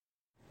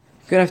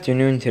Good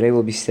afternoon. Today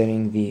we'll be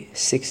studying the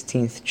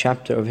 16th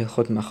chapter of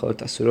Hilchot Machlot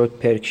Asurot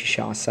Perek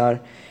Shisha Asar,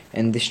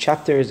 and this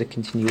chapter is a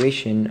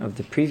continuation of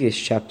the previous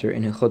chapter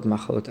in Hilchot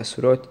Machlot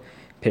Asurot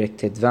Perek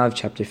Tedvav,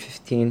 chapter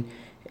 15,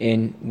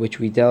 in which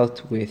we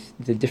dealt with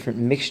the different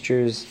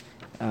mixtures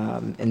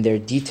and their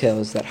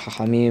details that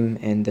Chachamim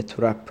and the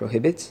Torah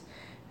prohibits.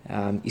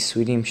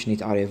 Isurim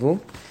Shnit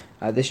Arevu.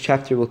 This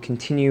chapter will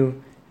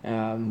continue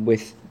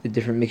with the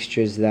different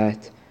mixtures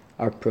that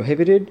are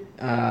prohibited.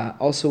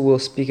 Also, we'll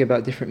speak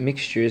about different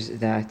mixtures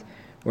that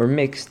were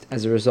mixed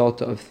as a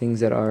result of things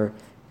that are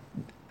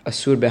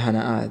asur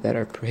behana'ah, that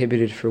are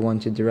prohibited for one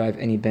to derive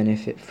any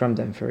benefit from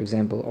them. For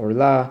example,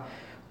 orla,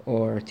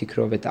 or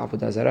tikrovet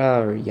avodah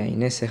zarah, or yain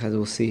nesech, as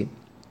we'll see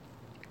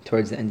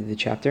towards the end of the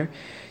chapter.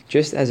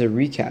 Just as a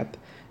recap,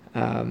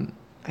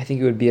 I think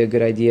it would be a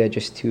good idea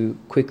just to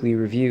quickly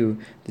review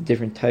the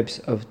different types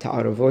of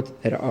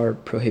ta'aruvot that are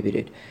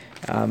prohibited.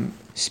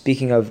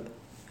 Speaking of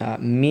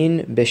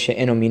min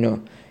beshe'eno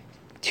mino,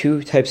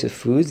 two types of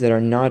foods that are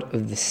not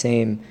of the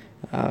same,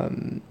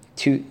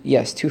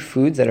 two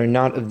foods that are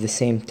not of the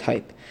same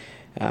type.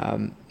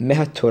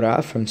 Mehat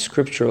Torah, from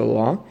scriptural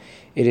law,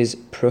 it is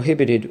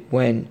prohibited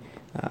when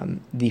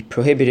the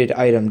prohibited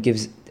item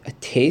gives a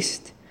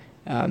taste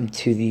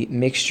to the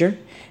mixture,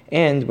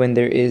 and when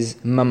there is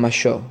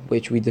mamasho,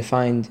 which we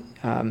defined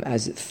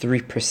as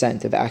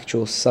 3% of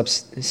actual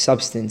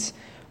substance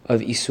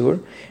of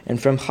isur.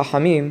 And from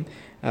Chachamim,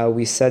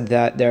 we said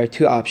that there are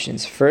two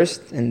options.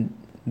 First, and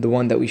the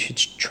one that we should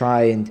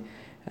try and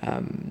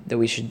that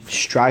we should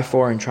strive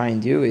for and try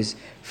and do, is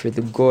for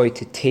the goy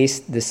to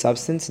taste the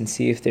substance and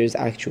see if there's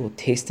actual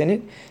taste in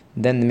it.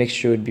 Then the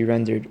mixture would be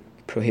rendered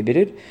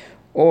prohibited.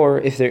 Or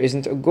if there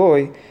isn't a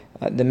goy,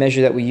 the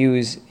measure that we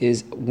use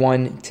is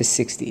 1 to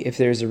 60. If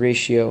there's a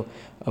ratio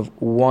of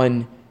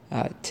 1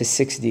 to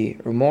 60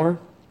 or more,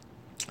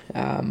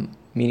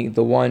 meaning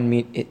the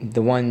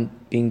one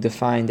being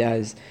defined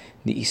as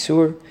the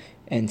isur,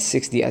 and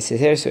 60 as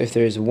heter. So if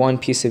there is one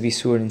piece of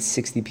isur and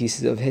 60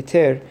 pieces of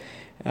heter,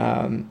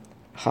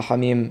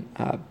 Chachamim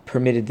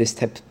permitted this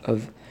type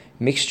of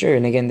mixture.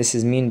 And again, this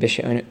is min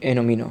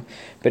beshe'eno mino.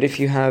 But if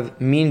you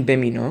have min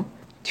bemino,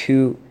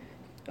 two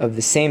of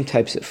the same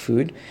types of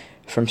food,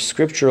 from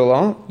scriptural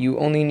law, you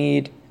only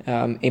need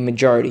a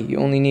majority. You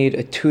only need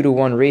a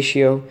 2-to-1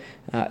 ratio,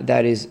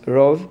 that is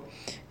rov.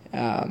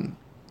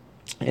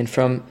 And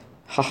from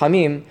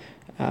Chachamim,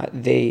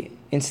 they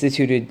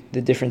instituted the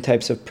different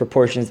types of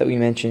proportions that we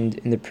mentioned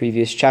in the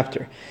previous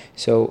chapter.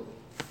 So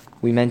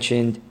we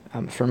mentioned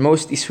for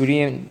most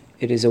isurim,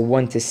 it is a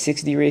 1 to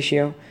 60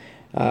 ratio.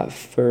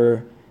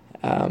 For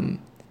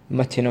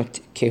matenot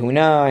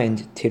kehuna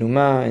and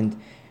teruma and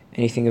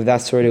anything of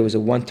that sort, it was a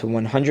 1 to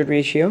 100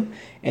 ratio.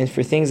 And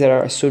for things that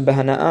are asur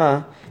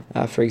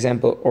b'hana'ah, for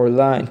example,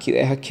 orla and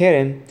kilei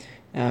hakerem,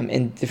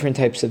 and different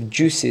types of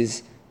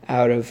juices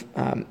out of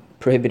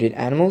prohibited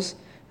animals,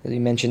 as we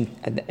mentioned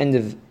at the end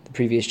of the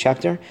previous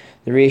chapter,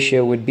 the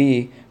ratio would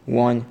be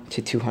 1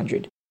 to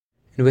 200.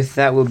 And with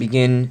that, we'll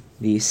begin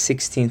the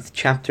 16th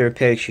chapter,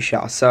 Perek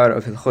Shisha Asar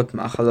of Hilchot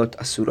Ma'achalot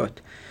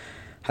Asurot.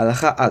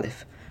 Halacha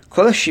Aleph.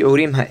 Kol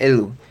ha-shi'urim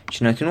ha'elu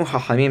שנתנו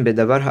חכמים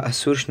בדבר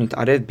האסור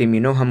שנתערב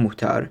במינו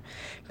המותר,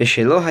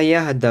 ושלא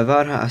היה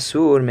הדבר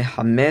האסור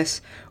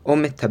מחמס או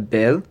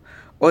מטבל,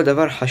 או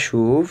דבר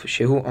חשוב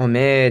שהוא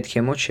עומד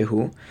כמות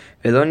שהוא,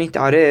 ולא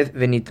נתערב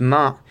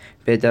ונטמע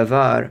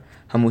בדבר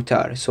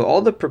hamutar. So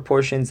all the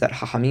proportions that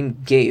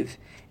Chachamim gave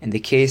in the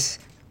case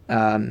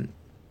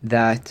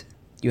that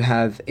you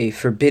have a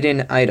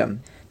forbidden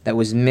item that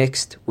was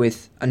mixed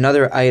with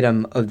another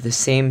item of the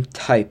same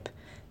type,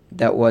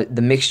 that was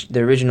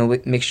the original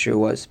mixture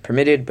was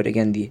permitted, but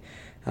again the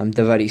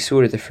davar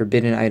isur, the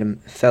forbidden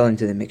item, fell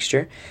into the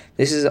mixture.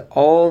 This is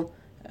all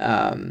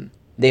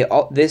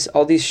all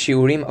these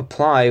shiurim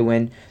apply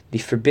when the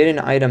forbidden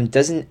item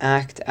doesn't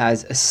act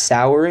as a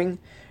souring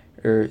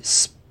or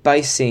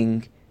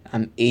spicing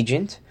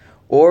agent,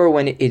 or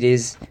when it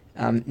is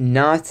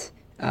not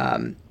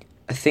a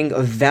thing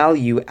of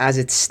value as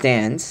it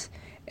stands,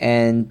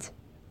 and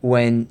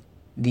when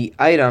the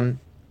item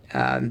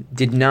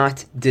did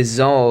not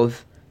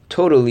dissolve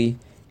totally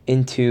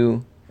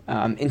into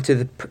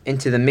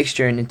the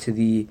mixture and into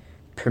the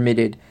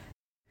permitted.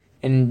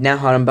 And now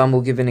Harambam will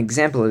give an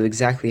example of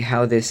exactly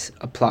how this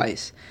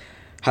applies.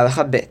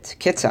 Halacha bet,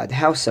 ketzad,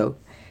 how so?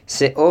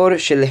 Seor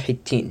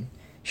shelehitin,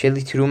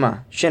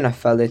 shelitruma,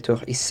 shenafal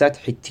letoch isat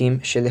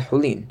hitim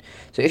shelehulin.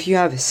 So if you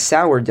have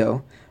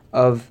sourdough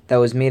that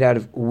was made out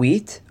of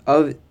wheat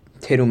of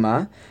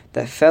teruma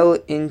that fell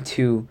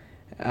into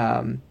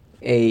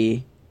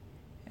a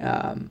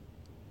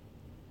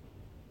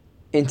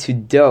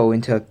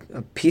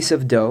piece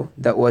of dough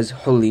that was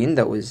holin,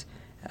 that was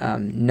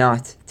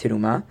not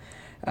teruma,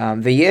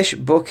 veyesh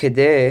bo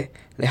kedeh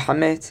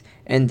lehamet,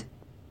 and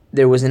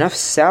there was enough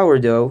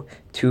sourdough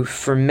to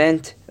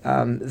ferment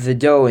the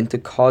dough and to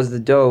cause the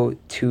dough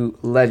to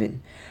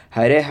leaven.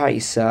 Hareha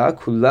isa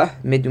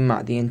kullah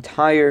meduma, the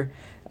entire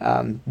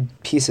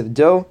piece of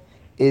dough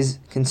is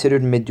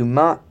considered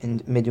meduma,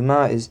 and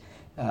meduma is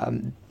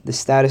the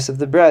status of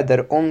the bread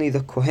that only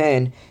the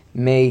kohen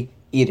may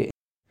eat it.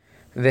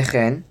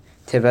 וכן,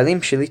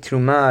 תבלים שלי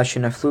תרומה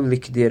שנפלו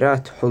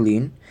לקדירת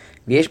חולין,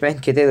 ויש בהן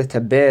כדי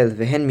לטבל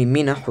והן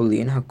ממין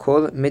החולין,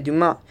 הכל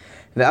מדומע,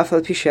 ואף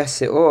על פי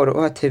שהשאור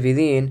או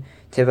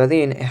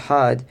תבלין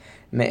אחד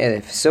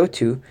מאלף. So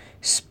too,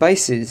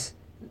 spices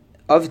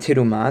of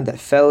teruma that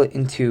fell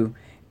into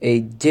a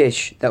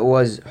dish that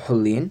was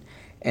hulin,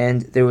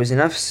 and there was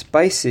enough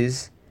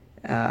spices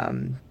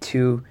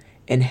to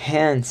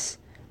enhance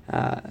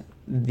and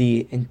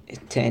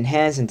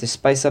to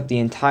spice up the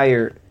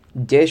entire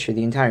dish or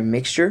the entire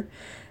mixture,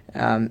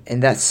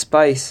 and that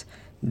spice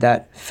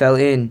that fell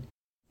in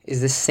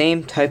is the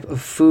same type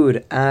of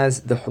food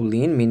as the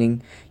hulin,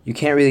 meaning you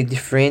can't really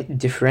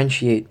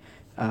differentiate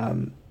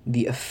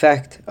the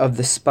effect of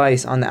the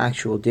spice on the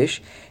actual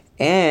dish,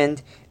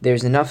 and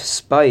there's enough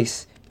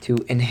spice to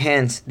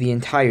enhance the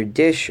entire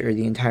dish or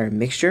the entire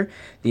mixture.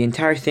 The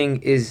entire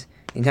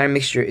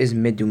mixture is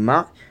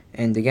meduma,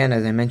 and again,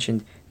 as I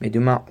mentioned,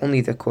 meduma,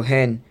 only the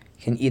kohen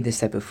can eat this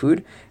type of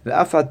food.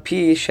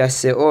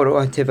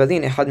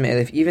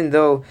 Even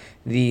though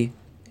the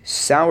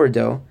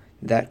sourdough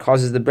that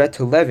causes the bread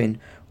to leaven,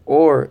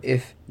 or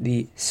if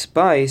the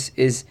spice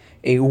is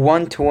a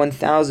 1 to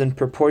 1,000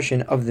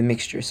 proportion of the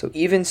mixture. So,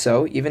 even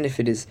if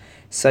it is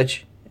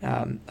such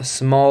a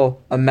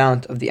small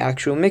amount of the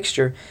actual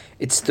mixture,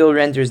 it still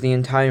renders the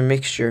entire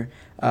mixture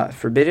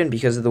forbidden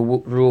because of the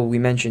rule we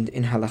mentioned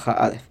in Halacha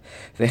Aleph.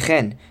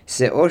 V'chen,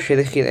 se'or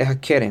shelichil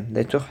hakerem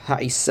letoch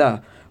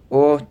ha'isa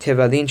o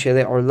tevalin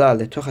shele orla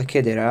letoch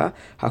hakedera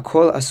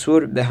hakol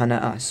asur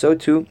behana'a. So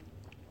too,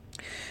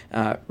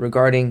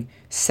 regarding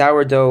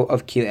sourdough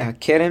of kilei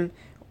hakerem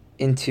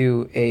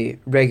into a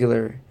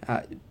regular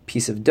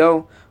piece of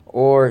dough,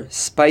 or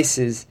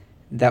spices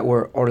that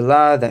were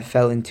orla that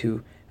fell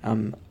into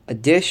a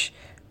dish,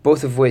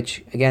 both of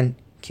which, again,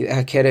 kilei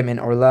hakerem and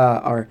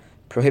orla are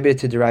prohibited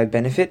to derive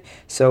benefit.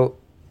 So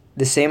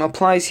the same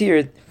applies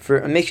here for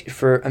a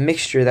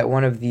mixture that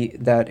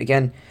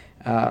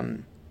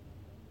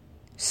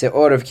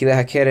seor of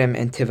kilei hakerem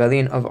and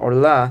tevalin of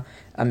orla,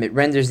 it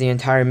renders the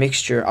entire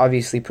mixture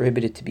obviously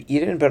prohibited to be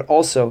eaten, but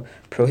also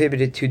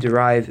prohibited to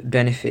derive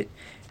benefit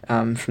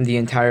from the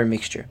entire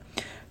mixture.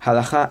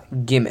 Halacha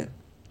Gimel.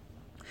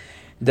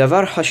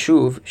 Davar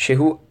hashuv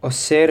shehu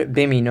oser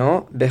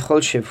bemino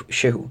bechol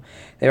shehu.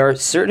 There are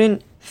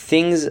certain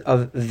things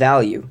of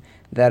value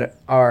that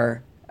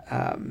are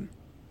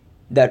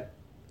that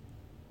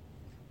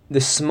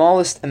the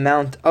smallest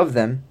amount of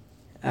them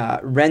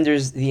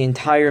renders the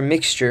entire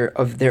mixture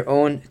of their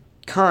own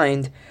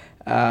kind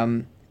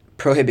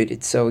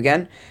prohibited. So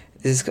again,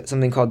 this is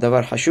something called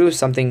davar hashuv,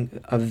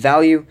 something of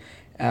value.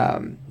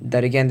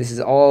 That again,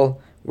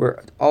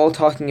 we're all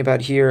talking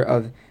about here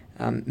of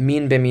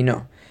min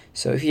bemino.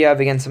 So if you have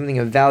again something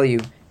of value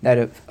that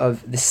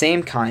of the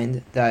same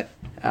kind that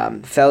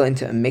fell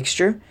into a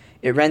mixture,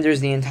 it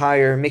renders the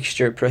entire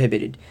mixture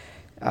prohibited.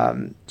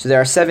 So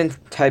there are 7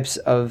 types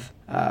of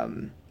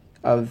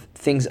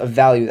things of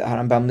value that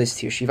Harambam lists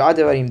here. Shiva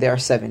devarim, there are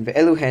 7.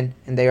 Ve'eluhen,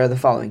 and they are the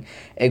following: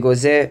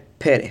 Egoze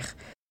perech,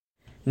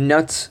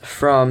 nuts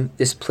from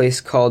this place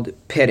called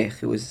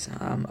Perech. It was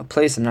a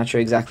place, I'm not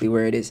sure exactly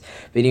where it is.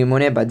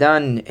 V'rimone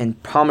badan,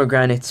 and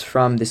pomegranates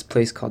from this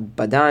place called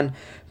Badan.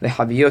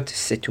 V'haviyot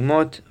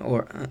setumot,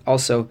 or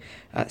also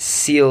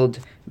sealed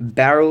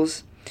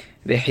barrels.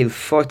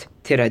 V'hilfot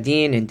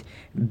teradin, and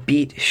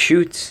beet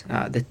shoots,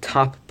 the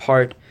top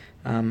part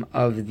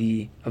of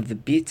the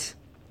beets.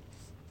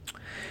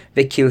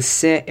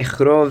 V'kilse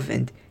echrov,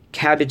 and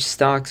cabbage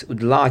stalks.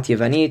 Udlat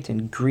yevanit,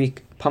 and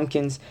Greek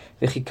pumpkins.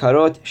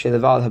 V'chikarot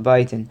sheleval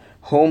habayit, and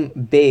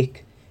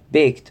home-baked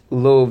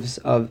loaves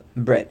of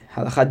bread.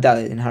 Halacha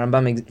Daled, and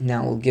Harambam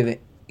now will give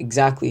it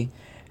exactly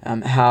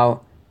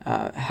how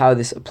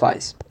this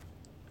applies.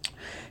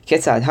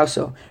 Ketzad, how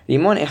so?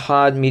 Rimon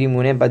echad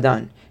mirimune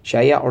badan,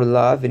 shaya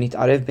orla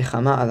v'nitarev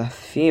bechama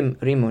alafim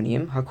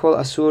rimonim, hakol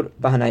asur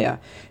bahanaya.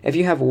 If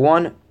you have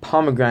one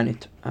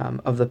pomegranate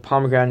of the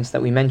pomegranates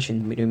that we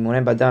mentioned,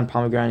 mirimune badan,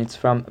 pomegranates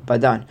from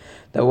Badan,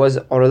 that was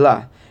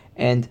orla,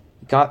 and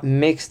got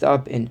mixed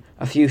up in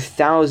a few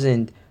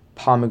thousand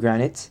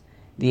pomegranates,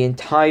 the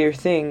entire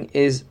thing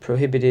is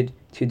prohibited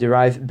to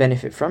derive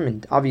benefit from,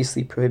 and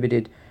obviously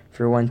prohibited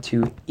for one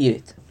to eat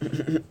it.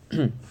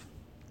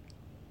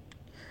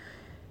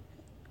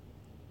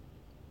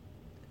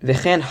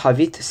 V'chen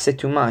havit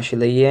setuma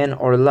sheleyen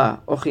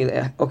orla okil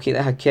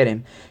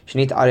hakerem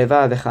shnit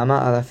areva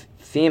v'chama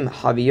alafim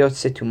haviyot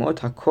setumot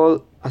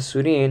hakol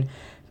asurin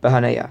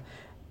bahanaya.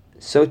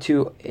 So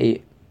too,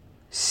 a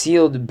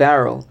sealed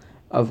barrel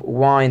of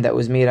wine that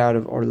was made out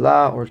of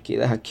orla or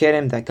kilei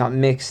hakerem that got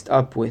mixed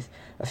up with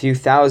a few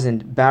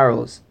thousand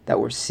barrels that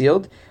were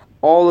sealed,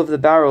 all of the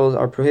barrels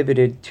are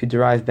prohibited to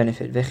derive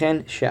benefit.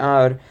 V'chen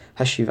she'ar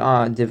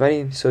hashiv'a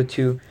devarim. So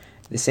too,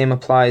 the same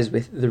applies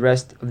with the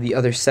rest of the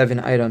other 7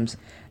 items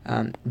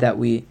that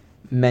we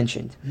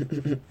mentioned.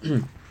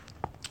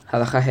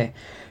 Halacha he.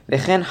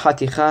 V'chen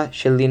haticha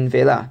shel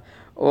linvela,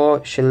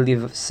 o shel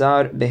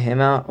livsar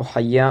behema, o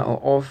haya, o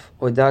of,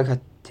 o dag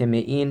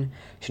hatemein,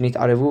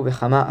 shnitarevu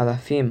b'chama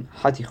alafim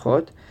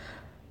hatichot,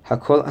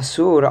 הכל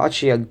אסור עד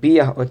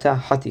שיגביה אותה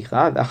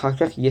חתיכה ואחר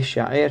כך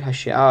ישער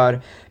השער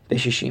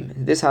בשישים.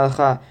 This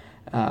halacha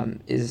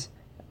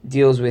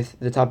deals with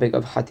the topic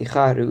of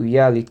חתיכה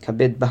ראויה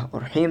להתכבד בה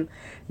אורחים,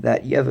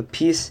 that you have a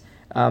piece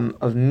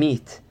of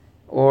meat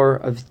or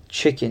of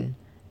chicken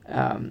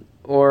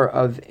or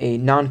of a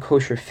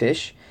non-kosher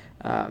fish.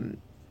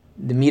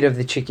 The meat of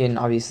the chicken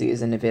obviously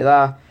is a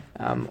nevela,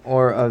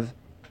 or of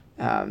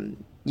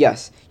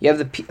yes, you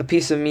have a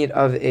piece of meat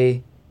of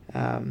a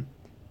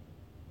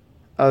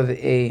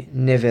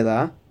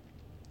nevela.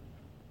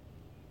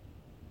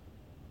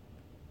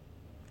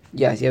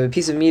 Yes, you have a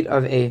piece of meat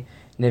of a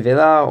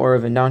nevela or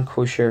of a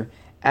non-kosher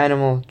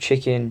animal,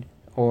 chicken,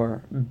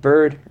 or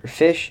bird or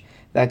fish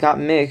that got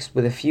mixed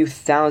with a few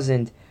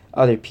thousand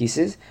other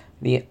pieces.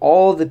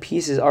 All the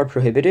pieces are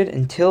prohibited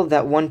until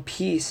that one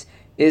piece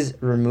is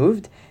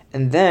removed,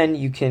 and then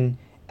you can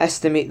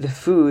estimate the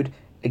food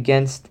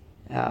against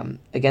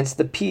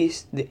the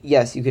piece.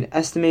 Yes, you can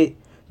estimate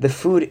the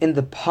food in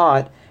the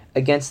pot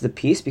against the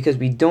piece, because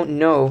we don't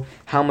know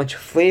how much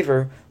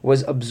flavor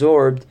was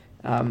absorbed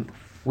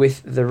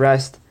with the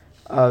rest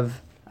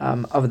of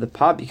the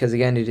pot, because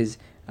again it is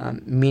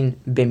min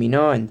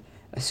bemino, and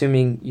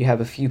assuming you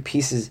have a few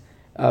pieces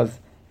of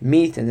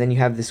meat and then you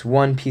have this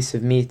one piece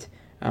of meat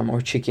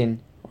or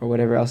chicken or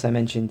whatever else I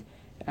mentioned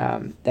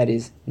that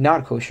is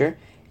not kosher,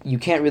 you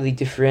can't really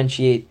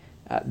differentiate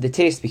the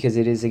taste, because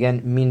it is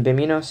again min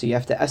bemino. So you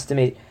have to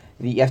estimate,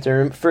 you have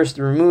to first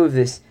remove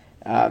this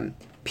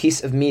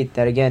piece of meat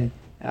that again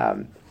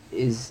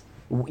you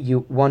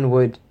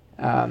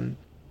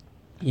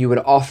would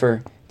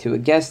offer to a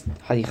guest.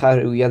 You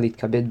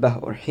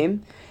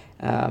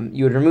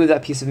would remove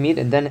that piece of meat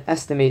and then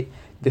estimate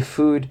the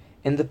food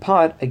in the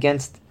pot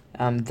against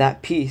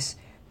that piece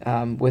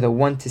with a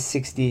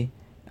 1:60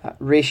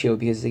 ratio,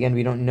 because again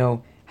we don't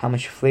know how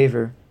much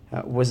flavor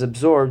was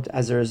absorbed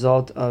as a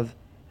result of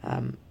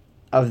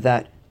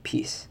that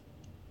piece.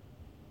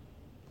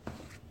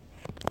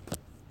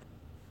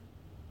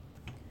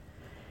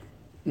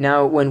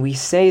 Now, when we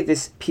say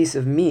this piece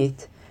of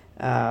meat,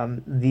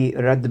 the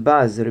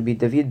Radbaz, Rabbi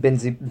David ben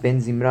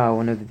Zimra,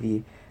 one of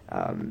the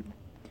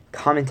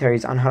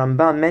commentaries on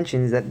Harambam,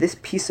 mentions that this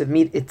piece of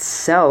meat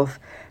itself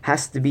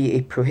has to be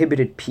a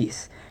prohibited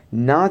piece,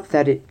 not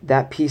that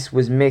that piece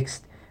was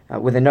mixed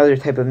with another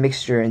type of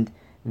mixture and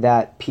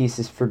that piece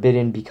is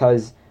forbidden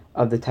because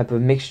of the type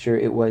of mixture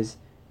it was.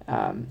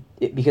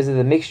 Because of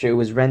the mixture, it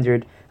was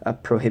rendered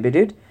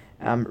prohibited.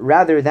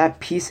 Rather, that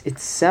piece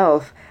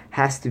itself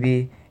has to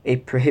be a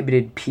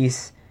prohibited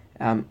piece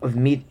of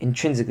meat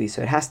intrinsically.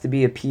 So it has to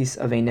be a piece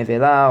of a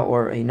nevela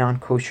or a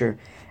non-kosher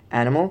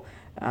animal.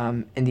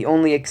 And the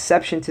only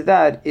exception to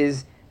that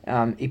is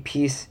a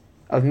piece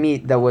of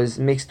meat that was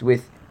mixed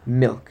with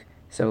milk.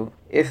 So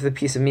if the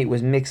piece of meat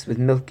was mixed with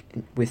milk,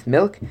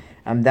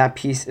 that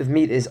piece of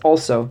meat is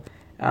also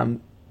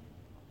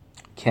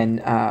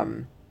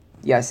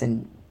yes,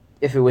 and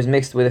if it was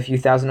mixed with a few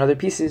thousand other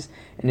pieces,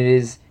 and it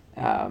is,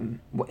 and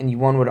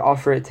one would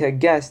offer it to a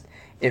guest,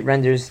 it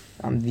renders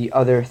the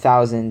other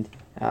 1,000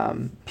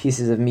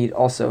 pieces of meat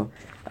also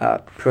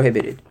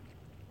prohibited.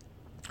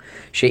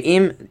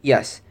 She'im,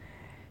 yes.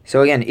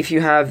 So again, if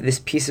you have this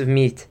piece of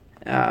meat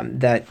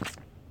that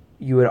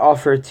you would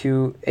offer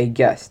to a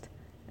guest,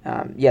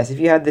 yes, if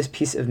you had this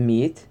piece of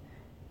meat,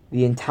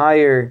 and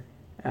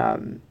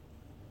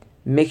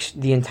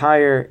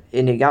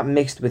it got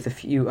mixed with a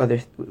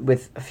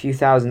few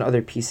thousand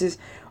other pieces,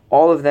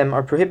 all of them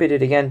are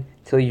prohibited again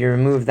till you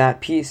remove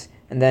that piece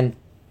and then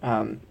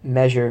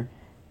measure,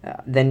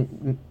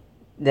 then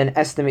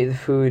estimate the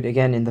food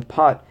again in the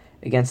pot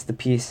against the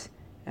piece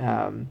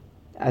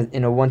as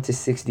in a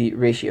 1:60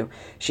 ratio.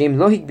 Sheim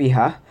lo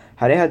hikbiha,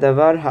 הרי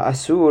הדבר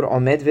האסור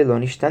עומד ולא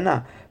נשתנה,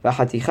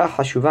 והחתיכה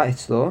חשובה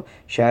אצלו,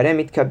 שהרי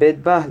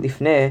מתכבד בה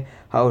לפני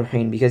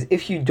האורחים. Because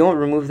if you don't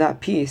remove that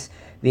piece,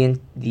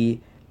 the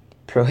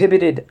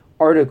prohibited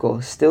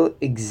article still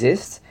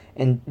exists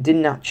and did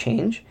not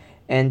change,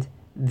 and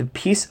the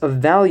piece of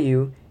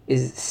value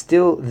is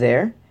still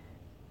there,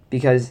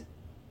 because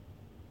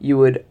you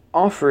would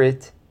offer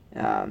it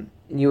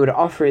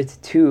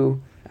to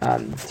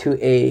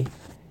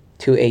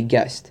a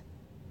guest.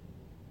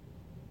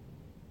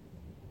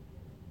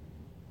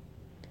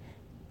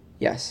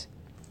 Yes.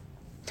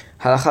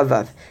 הלכה ו'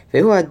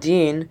 והוא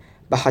הדין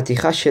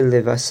בחתיכה של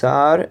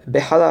לבשר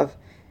בחלב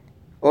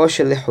או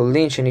של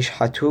לחולין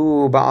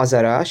שנשחטו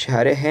בעזרה,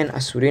 שהרי הן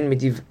אסורין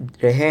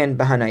מדבריהן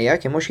בהניה,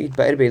 כמו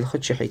שהתבאר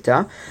בהלכות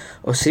שחיטה,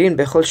 אוסרין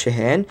בכל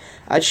שהן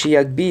עד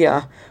שיגביה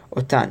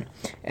אותן.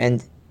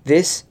 And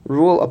this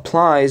rule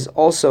applies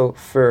also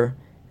for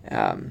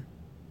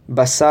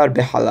basar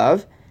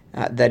behalav,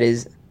 that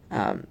is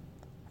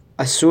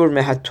asur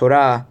mehat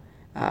Torah,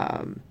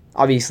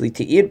 obviously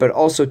to eat, but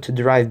also to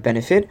derive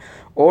benefit,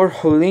 or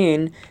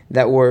hulin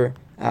that were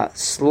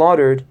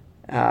slaughtered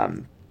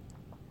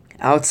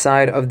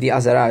outside of the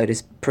azara.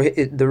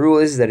 The rule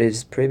is that it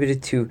is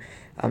prohibited to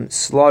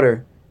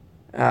slaughter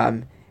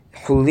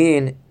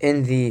hulin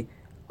in the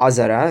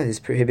azara. It is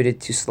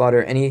prohibited to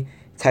slaughter any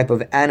type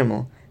of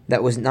animal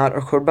that was not a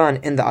korban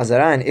in the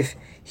azara, and if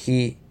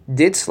he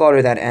did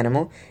slaughter that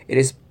animal, it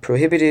is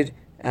prohibited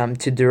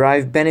to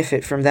derive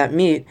benefit from that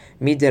meat,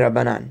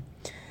 midirabanan.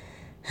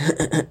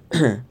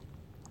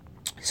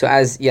 So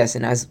as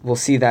we'll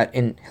see that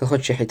in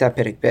Hilchot Shechita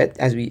Perek Bet,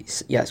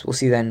 we'll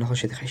see that in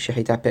Hilchot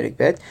Shechita Perek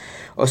Bet.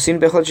 Osin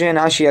bechol she'en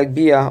ashi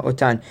yagbia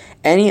otan.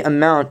 Any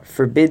amount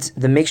forbids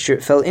the mixture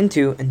it fell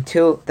into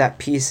until that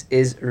piece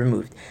is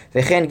removed.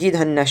 V'chen gid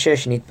hanasheh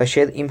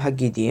shenitbashel im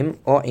hagidim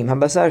or im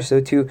habasar. So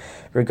too,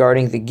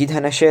 regarding the gid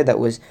hanasheh that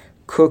was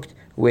cooked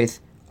with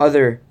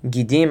other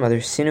gidim,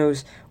 other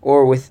sinews,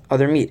 or with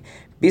other meat.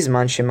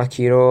 Bizman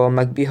shemakiro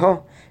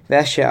magbiho.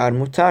 And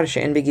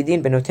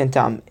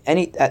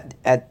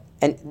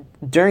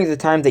during the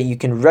time that you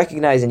can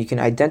recognize and you can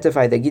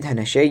identify the gid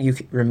hanasheh, you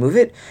can remove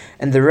it,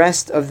 and the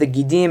rest of the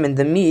gidim and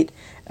the meat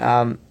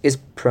is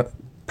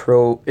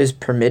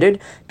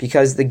permitted,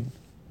 because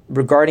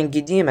regarding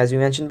gidim, as we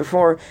mentioned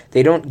before,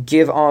 they don't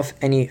give off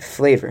any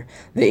flavor.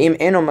 But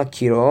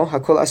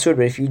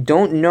if you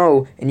don't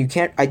know and you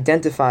can't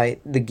identify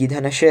the gid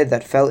hanasheh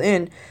that fell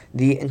in,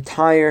 the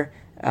entire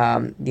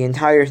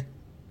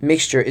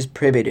mixture is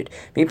prohibited.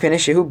 Since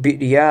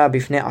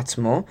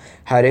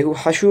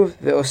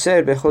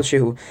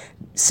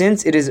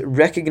it is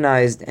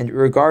recognized and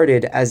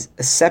regarded as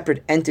a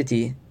separate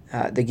entity,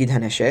 the gid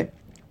hanasheh,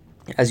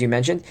 as you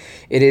mentioned,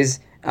 it is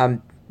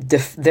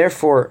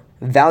therefore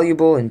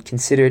valuable and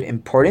considered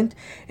important,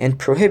 and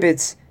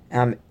prohibits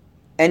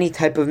any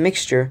type of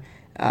mixture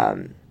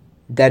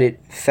that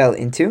it fell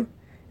into,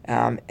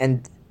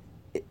 and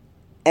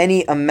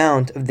any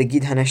amount of the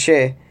gid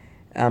hanasheh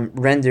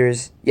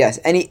renders,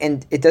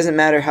 and it doesn't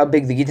matter how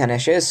big the gid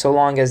hanasheh is, so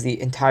long as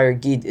the entire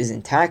gid is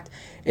intact,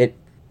 it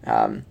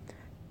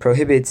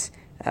prohibits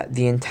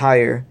the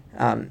entire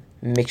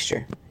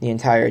mixture, the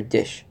entire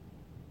dish.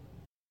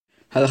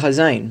 Halacha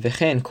zayin,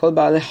 v'chen kol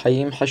ba'alei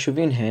hayim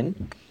hashuvin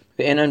hen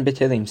ve'enan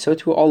betelim. So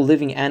too, all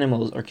living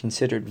animals are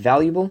considered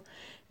valuable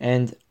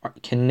and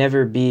can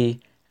never be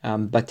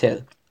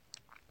batel.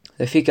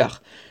 Lefikach,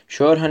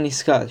 shor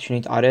haniskal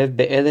shenit'arev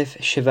be'elef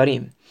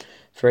shevarim.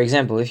 For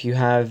example, if you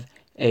have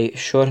a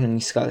shor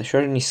haniskal.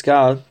 Shor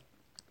haniskal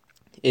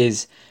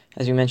is,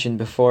 as we mentioned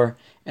before,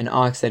 an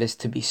ox that is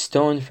to be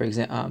stoned. For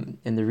example,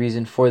 and the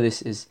reason for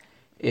this is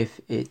if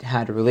it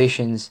had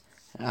relations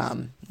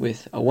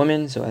with a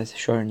woman. So as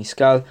shor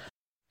haniskal.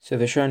 So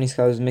the shor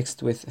haniskal is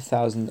mixed with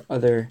 1,000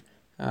 other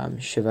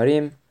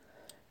shevarim.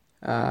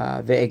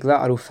 Ve'egla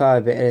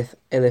arufa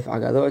be'elef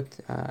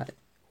agalot,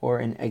 or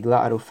an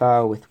egla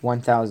arufa with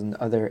 1,000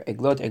 other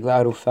eglot.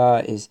 Egla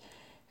arufa is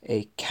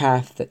a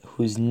calf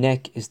whose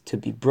neck is to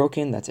be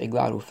broken. That's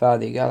egla arufa.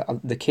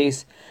 The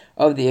case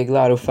of the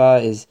egla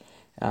arufa is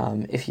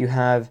if you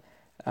have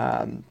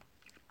an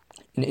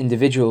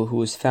individual who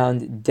was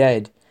found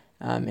dead,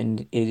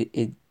 and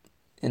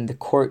the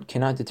court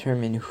cannot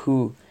determine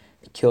who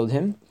killed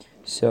him.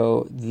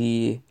 So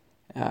the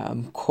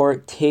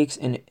court takes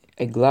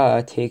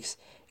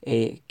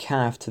a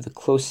calf to the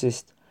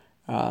closest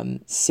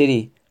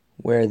city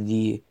where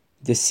the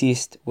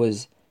deceased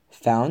was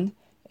found,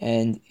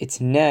 and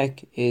its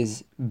neck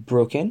is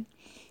broken,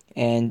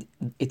 and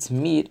its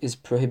meat is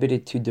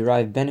prohibited to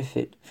derive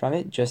benefit from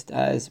it, just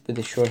as with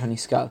the shor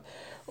haniskal.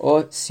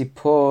 Or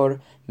sipor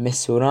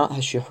mesura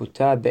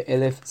hashihuta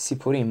be'elef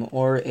sipurim,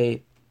 or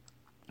a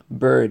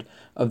bird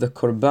of the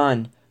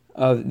korban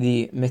of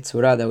the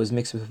metzora that was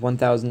mixed with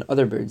 1,000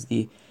 other birds.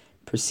 The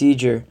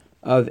procedure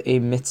of a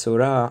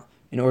metzora,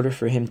 in order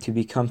for him to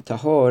become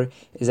tahor,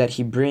 is that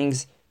he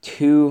brings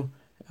two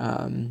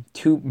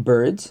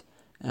birds.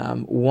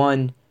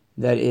 One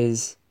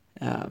is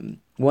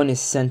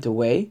sent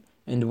away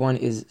and one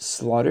is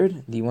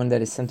slaughtered. The one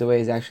that is sent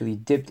away is actually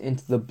dipped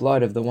into the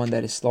blood of the one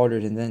that is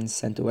slaughtered and then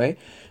sent away.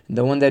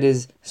 The one that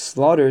is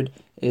slaughtered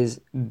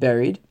is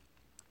buried.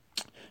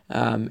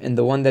 And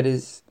the one that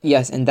is,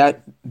 and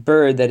that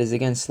bird that is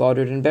again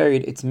slaughtered and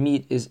buried, its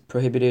meat is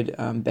prohibited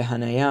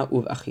behanaya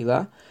uv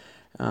achila,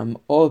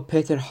 or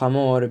peter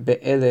hamor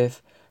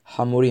be'elef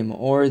hamurim,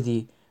 or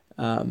the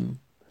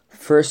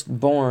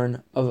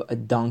firstborn of a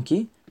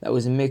donkey that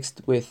was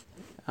mixed with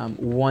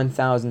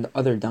 1,000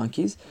 other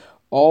donkeys.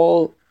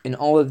 In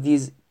all of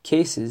these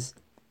cases,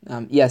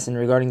 and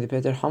regarding the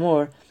peter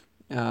hamor,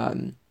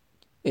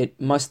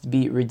 it must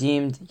be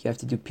redeemed. You have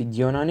to do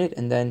pidyon on it,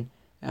 and then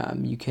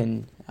you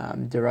can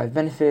derive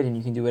benefit, and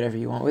you can do whatever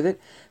you want with it.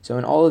 So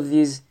in all of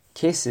these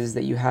cases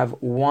that you have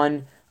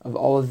one of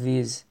all of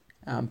these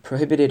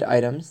prohibited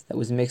items that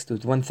was mixed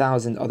with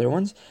 1,000 other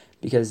ones,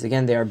 because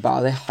again they are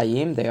ba'alei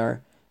hayim, they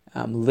are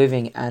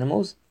living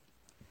animals,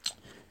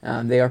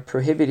 they are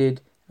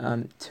prohibited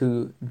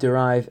to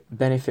derive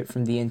benefit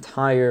from the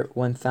entire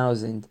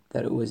 1,000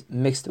 that it was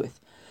mixed with.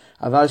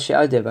 Aval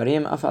she'al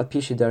devarim af al pi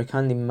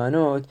shedarkan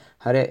limanot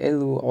hare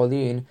elu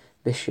olin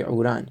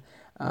b'shi'uran.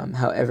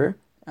 However,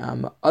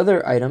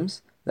 other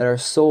items that are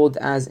sold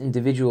as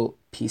individual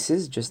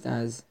pieces, just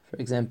as, for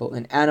example,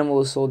 an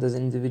animal is sold as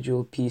an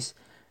individual piece,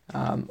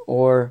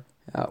 or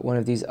one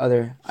of these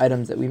other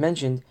items that we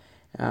mentioned,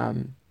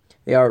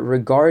 they are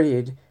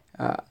regarded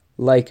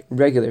like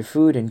regular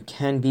food and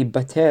can be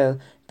batel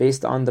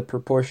based on the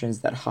proportions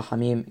that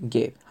Chachamim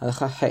gave.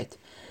 Halacha het.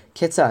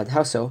 Ketzad,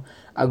 how so?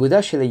 Aguda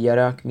shel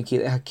yarak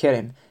mikil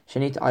hakerem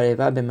shenit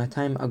areva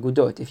b'matayim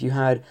agudot. If you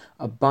had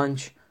a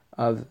bunch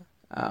of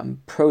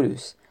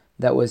produce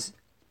that was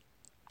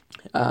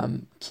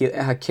kil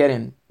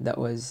hakerem, that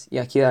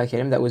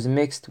was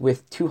mixed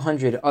with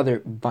 200 other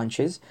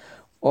bunches,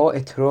 or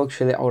etrog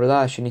shel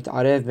orla shenit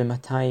arev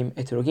b'matayim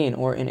etrogin,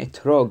 or an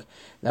etrog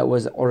that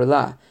was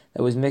orla,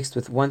 that was mixed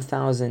with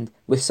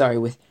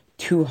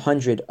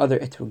 200 other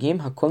etrogim.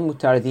 Hakol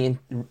mutar,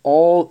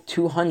 all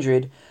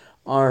 200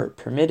 are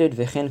permitted.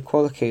 V'chen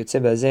kol kayotze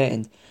bazeh,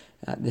 and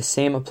the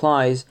same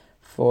applies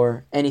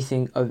for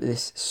anything of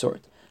this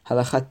sort.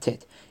 Halachat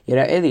tet.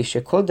 Yira'e li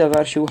shekol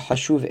davar shu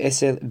hashuv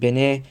esel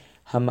bnei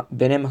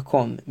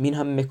makom min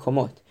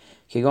hamekomot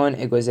כגון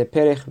אגוזי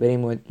פרח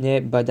ורימוני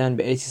בדן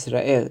בארץ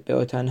ישראל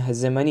באותן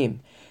הזמנים,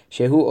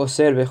 שהוא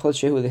אוסר בכל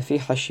שהוא לפי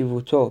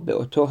חשיבותו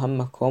באותו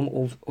המקום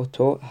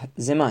ובאותו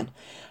זמן.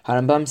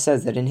 Harambam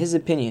says that in his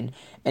opinion,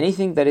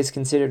 anything that is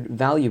considered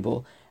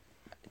valuable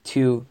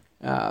to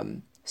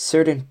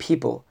certain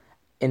people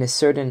in a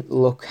certain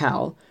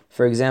locale,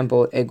 for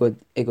example,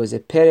 Egoze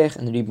Perech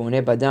and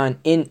Ribone Badan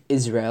in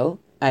Israel,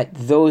 at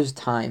those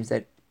times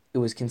that it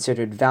was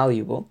considered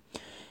valuable,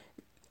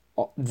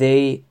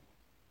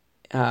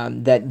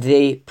 that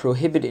they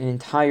prohibit an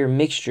entire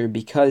mixture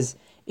because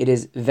it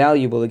is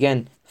valuable,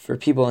 again, for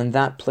people in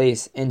that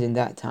place and in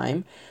that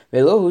time.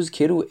 That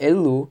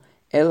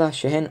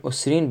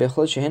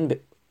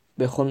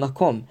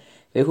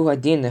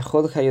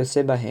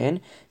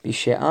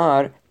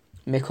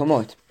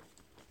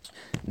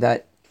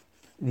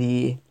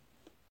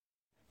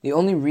the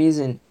only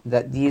reason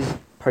that these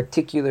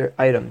particular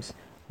items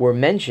were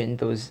mentioned,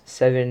 those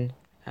 7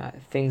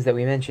 things that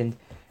we mentioned,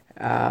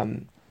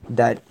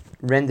 that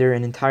render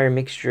an entire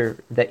mixture,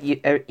 that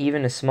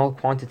even a small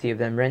quantity of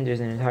them renders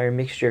an entire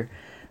mixture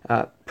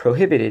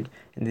prohibited,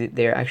 and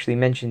they are actually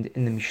mentioned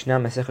in the Mishnah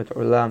Masechet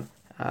Orla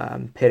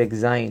Perek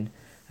Zayin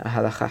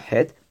Halacha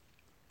Het.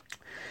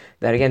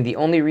 That again, the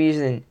only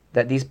reason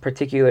that these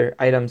particular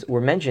items were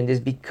mentioned is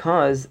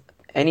because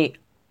any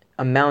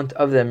amount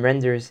of them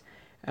renders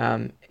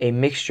a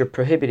mixture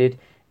prohibited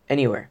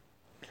anywhere.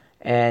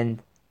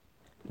 And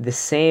the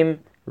same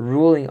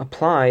ruling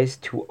applies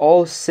to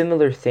all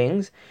similar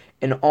things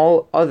in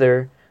all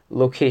other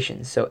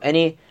locations. So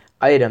any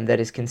item that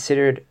is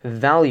considered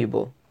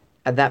valuable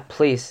at that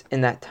place in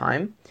that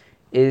time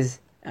is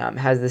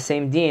has the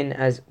same deen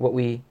as what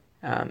we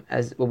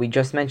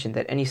just mentioned,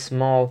 that any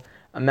small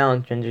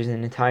amount renders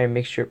an entire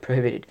mixture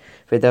prohibited.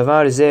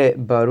 V'davar ze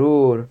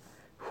barur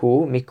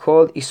hu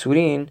mikol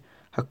isurin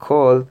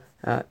hakol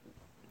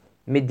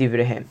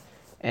midivrehem.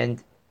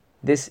 And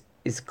this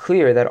is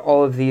clear that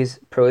all of these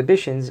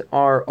prohibitions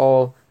are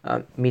all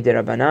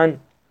midirabanan.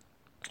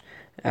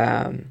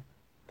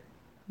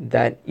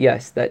 That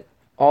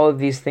all of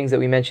these things that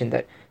we mentioned,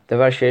 that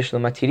davar sheyesh lo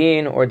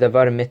matirin, or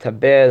davar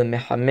metabel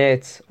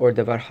mehametz, or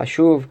davar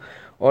hashuv,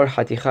 or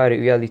haticha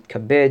re'uya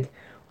litkabed,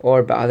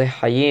 or ba'alei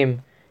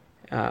hayim,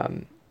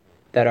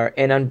 that are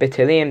enan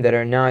betelim,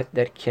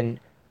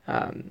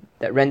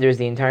 that renders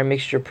the entire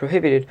mixture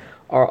prohibited,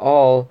 are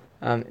all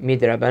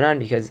midrabanan,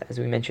 because as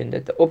we mentioned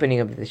at the opening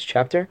of this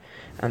chapter,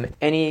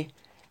 anything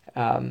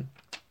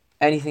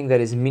that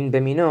is min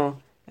bemino,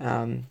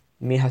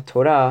 min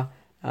haTorah,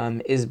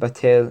 is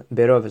batel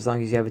berov. As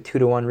long as you have a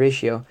 2-to-1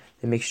 ratio,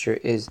 the mixture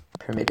is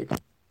permitted.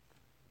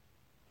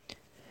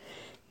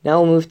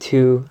 Now we'll move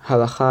to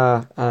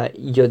halacha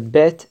yod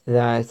bet,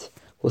 that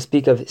will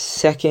speak of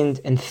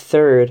second and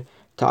third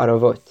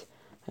ta'aravot.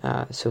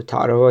 So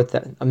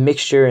ta'aravot, a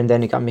mixture, and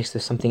then it got mixed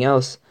with something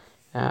else,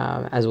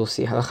 as we'll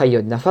see. Halacha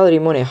yod nafal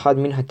rimon echad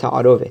min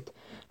hata'arovet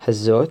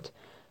hazot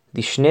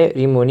lishne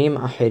rimonim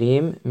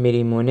acherim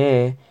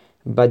mirimone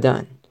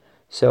badan.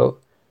 So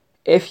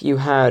if you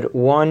had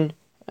one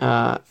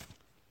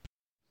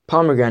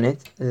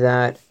pomegranate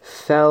that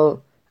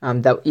fell,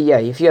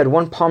 if you had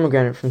one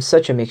pomegranate from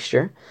such a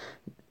mixture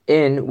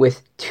in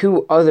with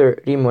 2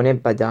 other rimone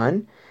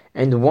badan,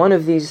 and one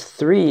of these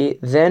 3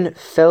 then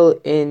fell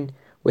in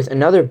with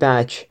another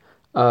batch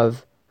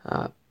of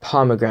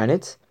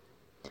pomegranates,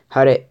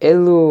 hare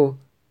elu,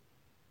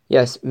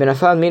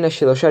 benafal mina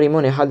shilosha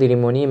rimon echad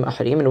rimonim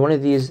acharim, and one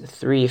of these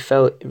 3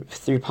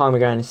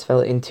 pomegranates fell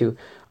into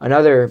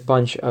another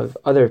bunch of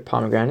other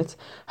pomegranates,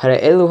 hare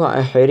elu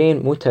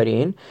ha'achirin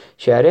mutarin,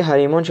 she'are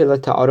harimon shel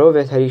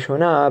ta'arovet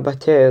harishona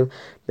batel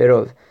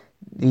berov.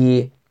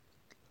 The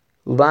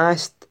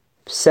last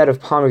set of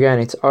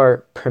pomegranates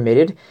are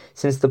permitted,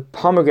 since the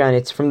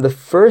pomegranates from the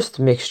first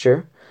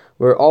mixture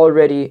were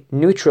already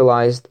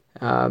neutralized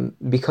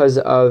because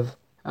of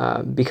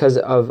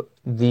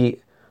the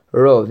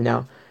rov.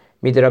 Now,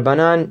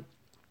 midrabanan,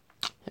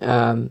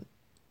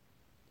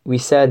 we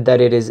said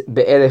that it is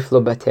be'elef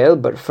lo batel,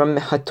 but from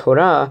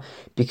haTorah,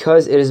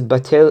 because it is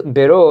batel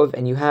berov,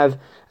 and you have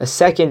a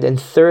second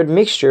and third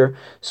mixture,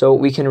 so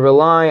we can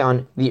rely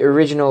on the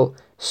original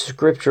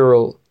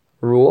scriptural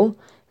rule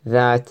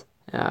that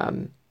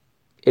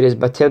it is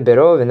batel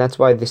berov, and that's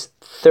why this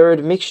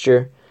third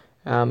mixture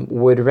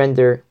would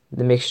render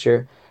the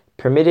mixture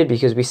permitted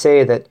because we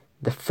say that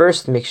the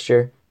first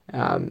mixture,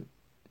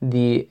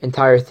 the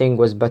entire thing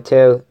was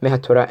batel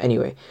mehatorah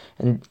anyway.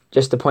 And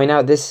just to point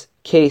out, this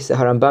case that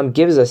Harambam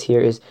gives us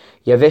here is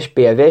yavesh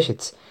beyavesh.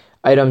 It's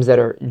items that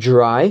are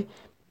dry,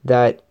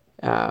 that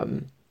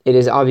it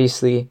is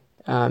obviously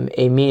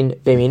a min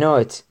bemino.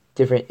 It's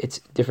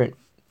different.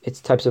 It's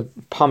types of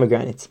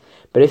pomegranates.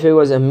 But if it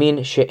was a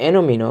min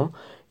she'eno mino,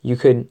 you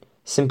could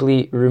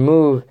simply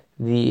remove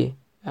the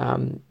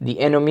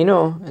eno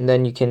mino, and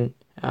then you can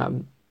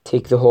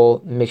take the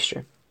whole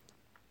mixture,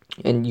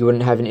 and you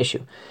wouldn't have an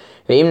issue.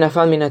 Ve'im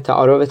nafal min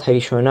ha'ta'arovet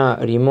harishona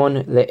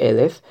rimon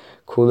le'elef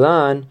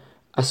kulan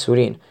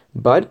asurin.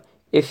 But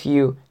if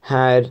you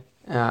had,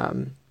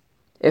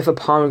 if a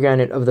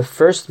pomegranate of the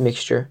first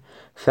mixture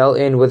fell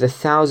in with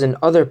 1,000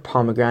 other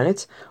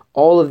pomegranates,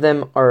 all of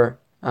them are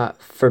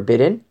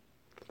forbidden.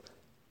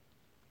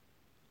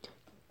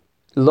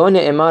 Lo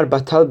ne'emar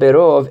batal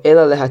berov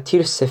ela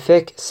lehatir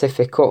sefek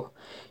sefeko.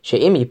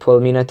 שאם ייפול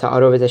מן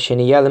התערובת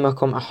השנייה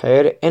למקום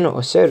אחר, אינו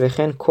אוסר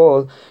וכן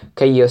כל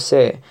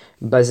כיוסה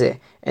בזה.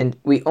 And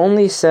we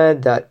only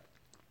said that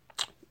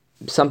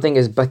something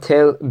is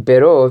batel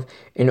berov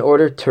in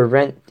order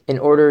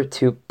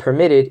to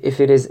permit it if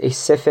it is a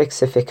sefek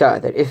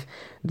sefeka, that if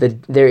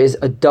there is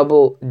a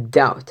double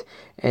doubt,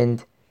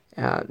 and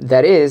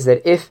that is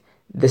that if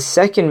the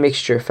second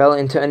mixture fell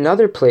into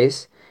another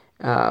place,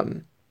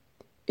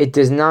 it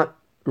does not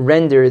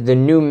render the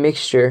new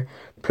mixture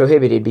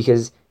prohibited,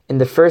 because in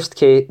the first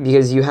case,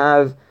 because you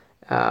have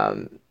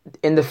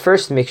in the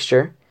first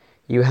mixture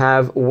you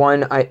have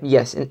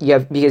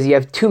because you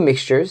have two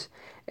mixtures,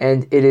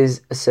 and it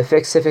is a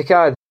safek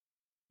sefekah,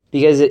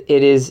 because it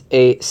is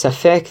a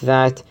safek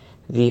that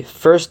the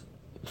first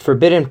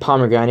forbidden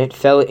pomegranate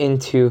fell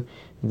into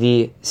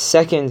the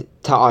second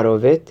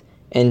ta'arovet,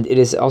 and it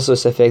is also a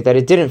safek that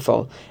it didn't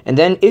fall. And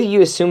then if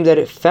you assume that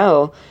it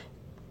fell,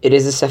 it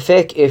is a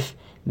safek if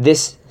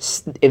this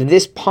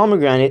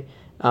pomegranate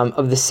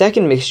of the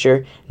second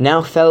mixture now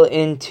fell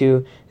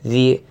into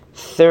the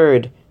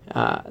third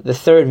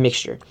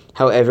mixture.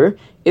 However,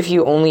 if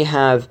you only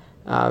have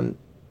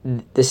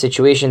the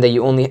situation that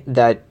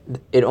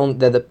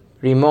the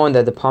rimon,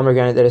 that the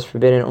pomegranate that is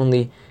forbidden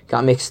only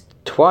got mixed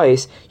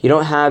twice, you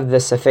don't have the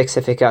safek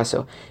sefeka.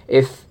 So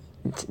if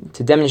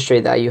to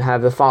demonstrate that, you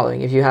have the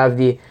following: if you have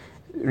the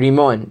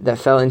rimon that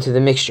fell into the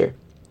mixture,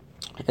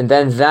 and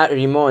then that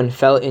rimon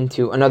fell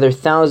into another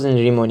 1,000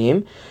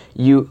 rimonim,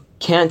 you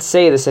can't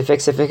say the safek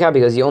sefeka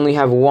because you only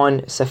have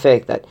one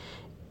safek that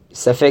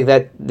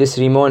this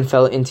rimon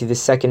fell into the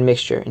second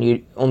mixture, and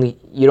you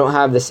don't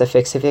have the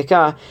safek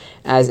sefeka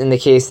as in the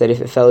case that if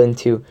it fell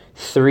into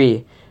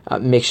 3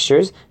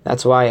 mixtures.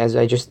 That's why, as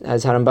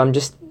Harambam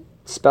just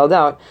spelled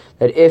out,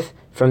 that if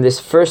from this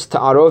first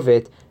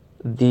ta'arovet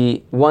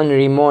the one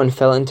rimon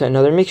fell into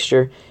another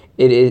mixture,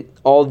 it is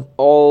all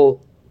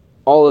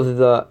of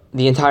the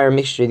entire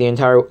mixture, the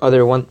entire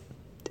other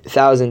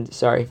 1,000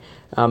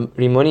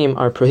 rimonim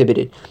are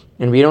prohibited.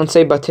 And we don't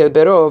say batel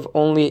berov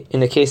only in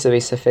the case of a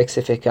safek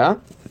sefeka.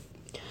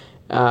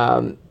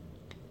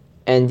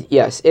 And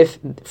yes, if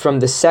from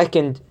the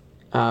second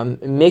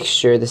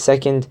mixture, the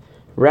second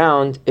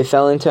round, it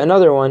fell into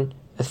another one,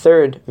 a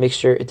third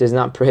mixture, it does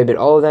not prohibit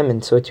all of them,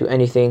 and so to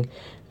anything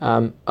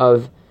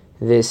of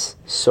this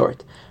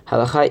sort.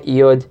 Halacha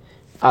Yod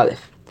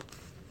Aleph.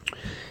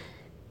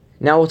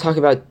 Now we'll talk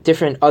about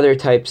different other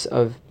types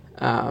of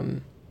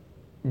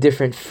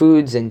different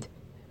foods and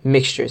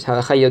mixtures.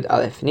 Halacha Yod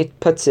Aleph.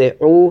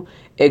 Nitpatzeu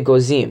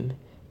egozim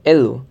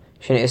elu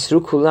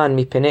shene'esru kulan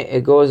mipene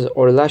egoz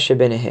orla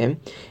shebenehem.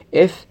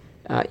 If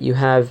you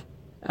have,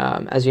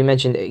 as we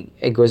mentioned,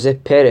 egoze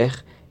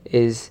perech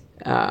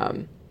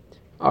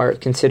are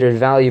considered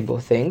valuable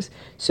things.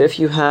 So if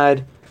you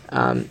had,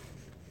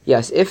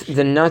 if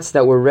the nuts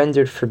that were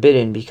rendered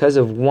forbidden because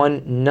of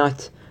one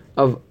nut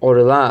of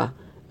orla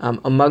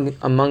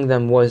among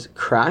them was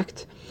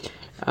cracked,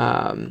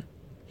 o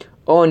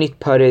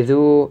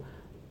nitparedu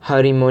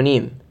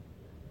harimonim,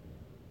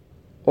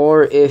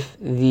 or if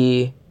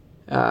the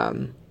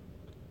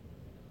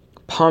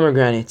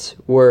pomegranates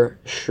were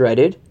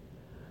shredded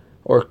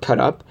or cut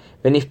up,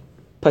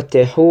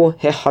 v'nifpatehu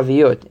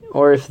hehaviyot,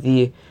 or if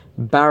the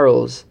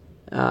barrels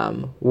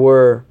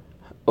were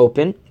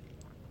open,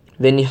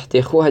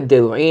 v'niftechu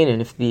hadelu'in,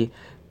 and if the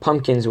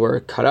pumpkins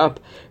were cut up,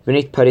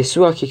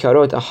 v'nitparesu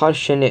hakikarot achar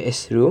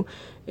shene'esru,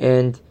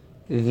 and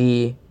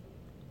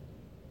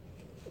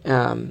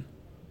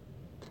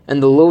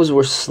the loaves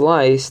were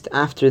sliced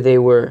after they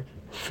were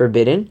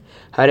forbidden,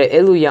 hare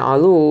elu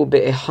ya'alu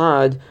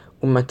be'ehad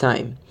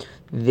u'matayim,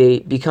 they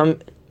become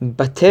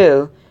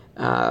batel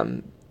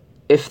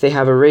if they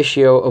have a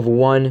ratio of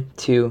 1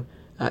 to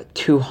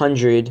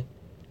 200.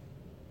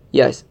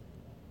 Yes,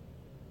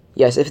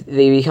 if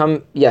they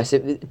become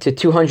to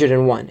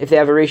 201. If they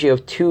have a ratio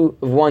of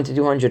 1 to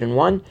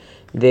 201,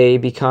 they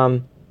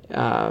become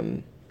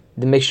the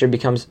mixture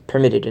becomes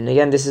permitted. And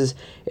again, this is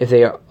if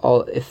they are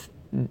all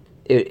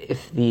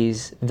if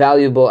these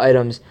valuable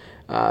items,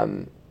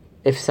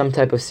 if some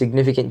type of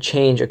significant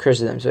change occurs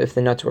to them. So if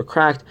the nuts were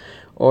cracked,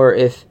 or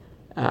if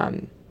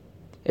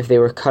if they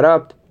were cut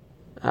up,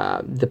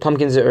 the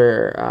pumpkins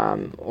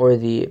or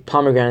the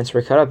pomegranates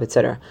were cut up,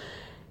 etc.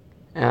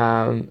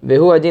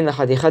 והוא הדין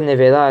לחתיכת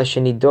נבלה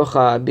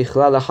שנידוחה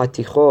בכלל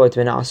החתיכות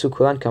ונעשו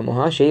כולן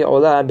כמוה שהיא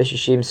עולה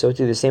ב-60. So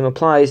too the same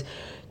applies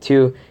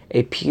to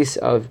a piece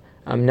of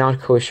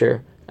not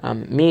kosher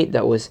meat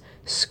that was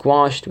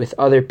squashed with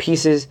other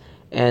pieces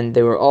and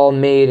they were all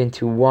made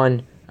into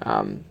one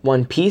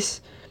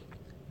piece.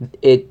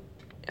 The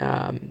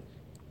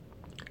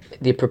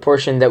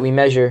proportion that we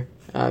measure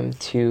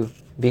to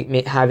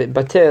have it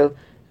batil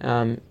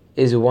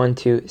is 1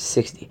 to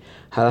 60.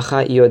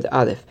 הלכה יוד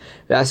א'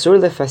 ואסור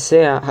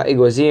לפסע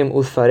האגוזים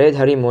ולפרד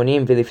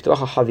הרימונים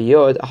ולפתוח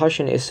החביות אחר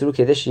שנאסרו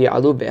כדי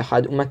שיעלו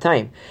באחד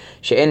ומאתיים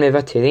שאין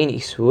מבטלין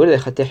איסור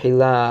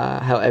לכתחילה.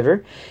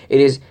 However, it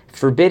is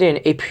forbidden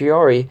a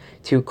priori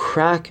to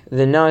crack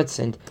the nuts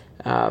and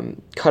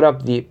cut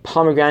up the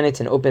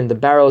pomegranates and open the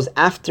barrels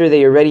after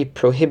they already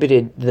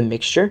prohibited the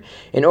mixture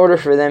in order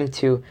for them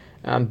to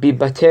be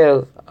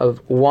batel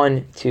of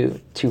 1 to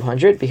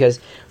 200, because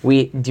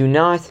we do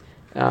not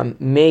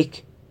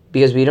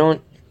because we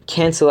don't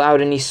cancel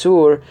out an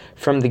isur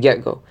from the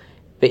get-go.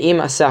 Ve'im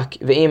asa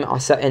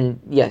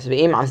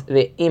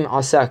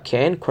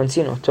ken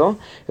konsin oto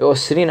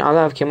ve'osrin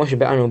alav kemo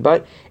shebe'anu.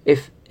 But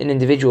if an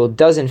individual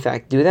does in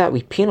fact do that,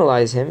 we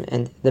penalize him,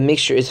 and the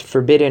mixture is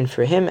forbidden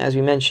for him, as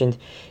we mentioned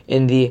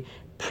in the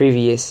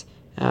previous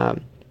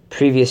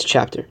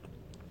chapter.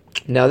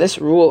 Now, this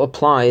rule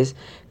applies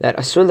that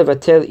asur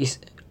levatel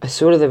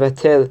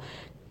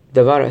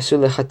davar asur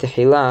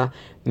lechatechila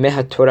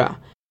mehat Torah.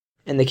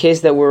 And the case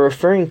that we're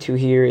referring to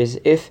here is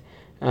if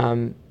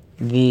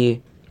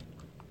the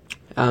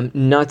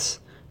nuts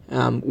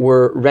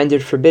were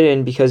rendered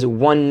forbidden because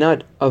one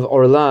nut of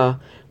orla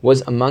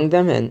was among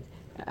them, and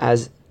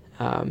as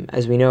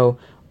we know,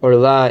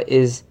 orla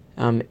is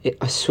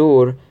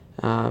asur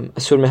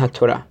mehat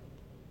Torah.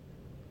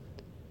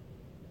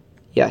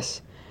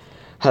 Yes.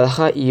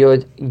 Halacha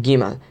yod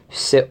gimal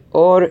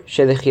seor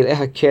shelechileha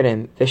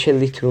hakerem veshel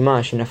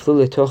litruma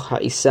shenaflu letoch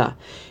ha'isa.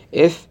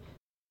 If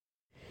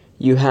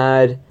you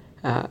had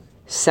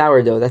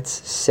sourdough,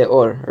 that's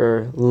seor,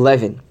 or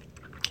leaven,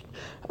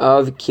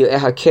 of kilei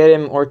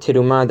hakerem or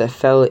teruma that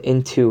fell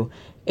into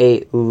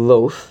a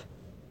loaf.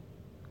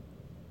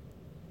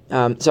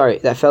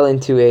 That fell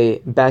into a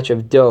batch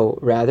of dough,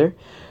 rather.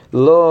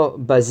 Lo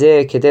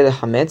bazeh kedei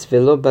lechametz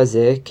velo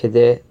bazeh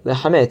kedei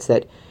lechametz.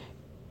 That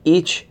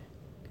each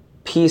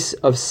piece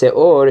of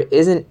seor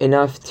isn't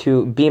enough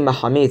to be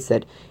mahametz.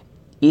 That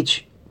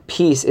each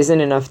piece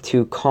isn't enough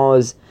to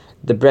cause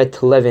the bread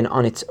to leaven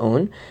on its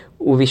own.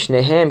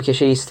 ובשניהם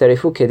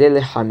כשיצטרפו כדי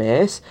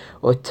לחמץ,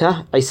 אותה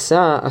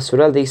עיסה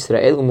אסורה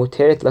לישראל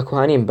ומותרת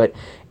לכהנים. But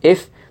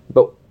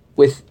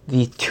with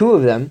the two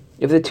of them,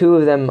 if the two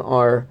of them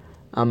are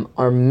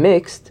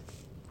mixed,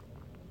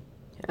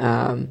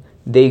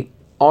 they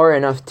are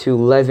enough to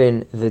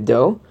leaven the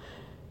dough.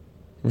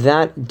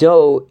 That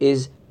dough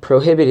is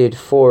prohibited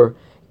for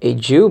a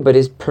Jew, but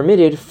is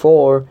permitted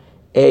for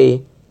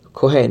a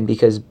kohen,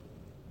 because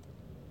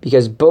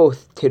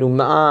both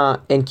teruma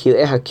and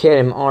kilei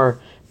hakerem are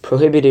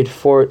prohibited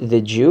for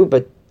the Jew,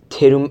 but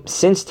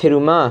since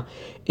teruma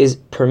is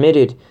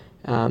permitted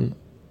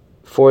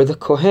for the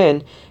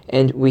kohen,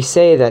 and we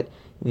say that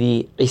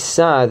the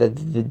isa, that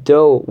the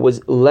dough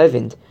was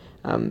leavened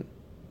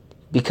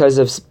because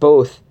of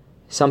both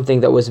something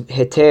that was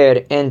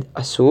heter and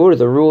asur,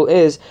 the rule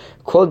is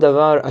kol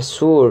davar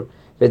asur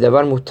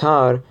vedavar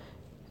mutar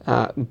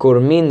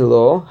gormin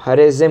lo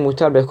hareze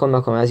mutar bechol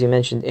makom, as you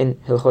mentioned in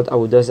Hilchot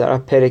Avodah Zarah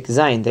Perek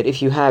Zayin, that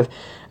if you have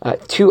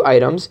two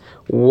items,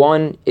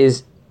 one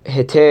is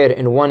heter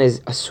and one is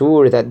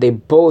asur, that they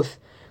both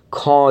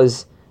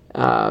cause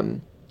a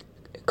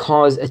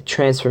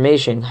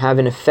transformation, have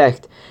an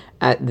effect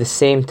at the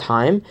same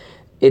time,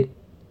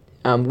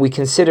 we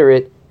consider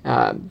it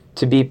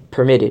to be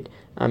permitted.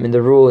 And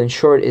the rule, in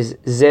short, is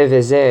ze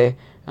veze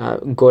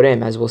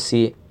gorem, as we'll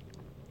see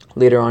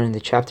later on in the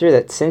chapter,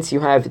 that since you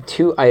have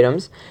two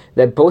items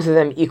that both of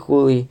them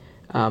equally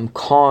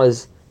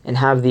cause and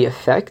have the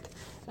effect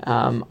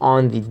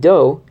on the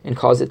dough and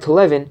cause it to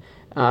leaven,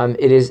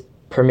 it is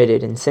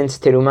permitted. And since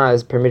teruma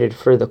is permitted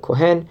for the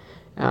kohen,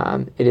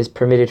 it is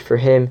permitted for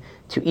him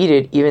to eat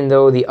it, even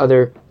though the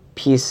other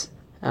piece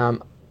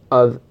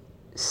of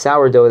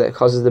sourdough that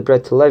causes the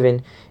bread to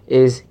leaven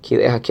is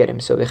kilei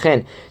hakerem. So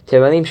v'chen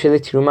tevalim shel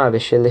teruma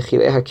v'shel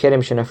kilei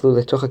hakerem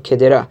shenaflu letoch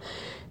hakedera.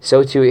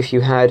 So too, if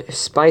you had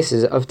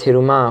spices of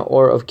teruma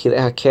or of kilei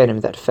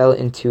hakerem that fell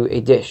into a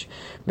dish,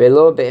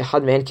 velo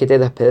be'echad me'en kedei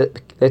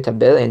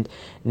letabel,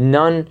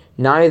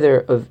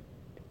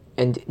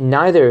 and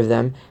neither of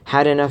them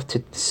had enough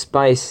to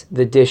spice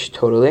the dish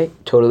totally.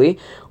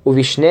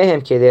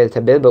 Uvishnehem kedei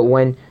letabel, but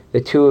when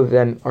the two of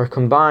them are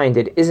combined,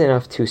 it is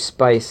enough to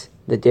spice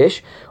the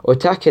dish.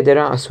 Ota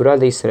kedera asura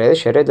leIsrael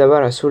shered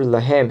davar asur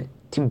lahem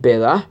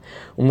tibelah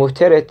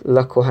umuteret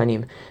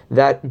lakohanim.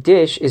 That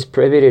dish is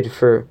prohibited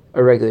for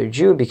a regular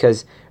Jew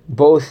because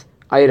both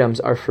items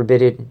are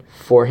forbidden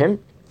for him,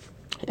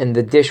 and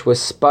the dish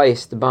was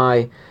spiced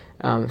by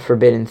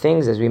forbidden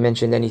things, as we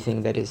mentioned,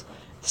 anything that is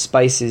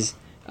spices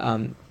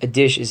a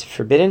dish is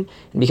forbidden,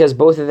 and because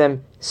both of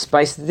them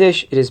spice the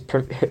dish, it is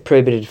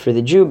prohibited for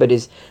the Jew, but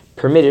is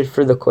permitted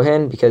for the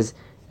Kohen, because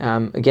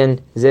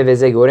again, ze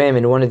veze gorem,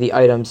 and one of the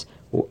items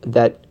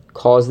that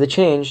caused the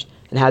change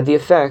and had the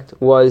effect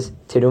was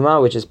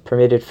teruma, which is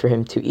permitted for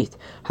him to eat.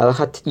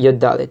 Halachat Yod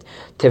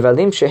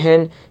Tevalim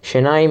shehen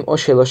shenaim o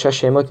shelosha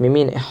shemot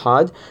mimin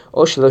ehad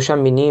o shelosha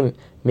minim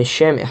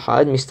mishem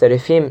ehad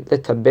mistarefim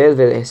letabel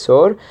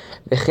velehsor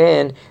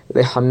vechen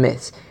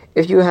lehametz.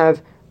 If you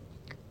have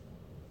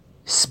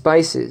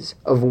spices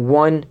of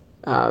one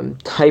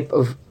type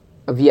of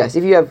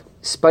if you have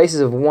spices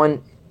of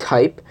one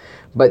type,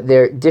 but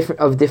they're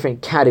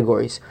different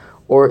categories,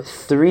 or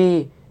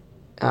three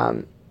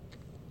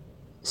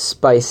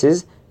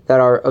spices that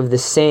are of the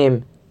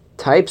same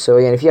type. So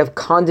again, if you have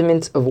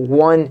condiments of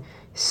one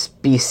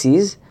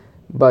species,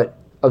 but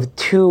of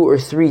two or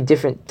three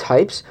different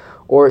types,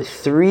 or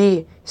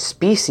three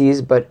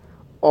species, but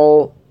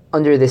all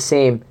under the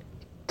same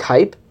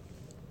type,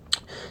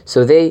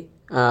 so they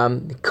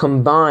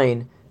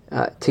combine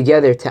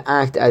together to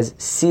act as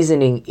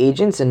seasoning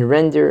agents and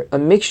render a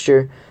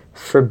mixture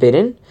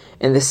forbidden.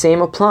 And the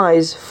same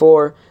applies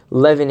for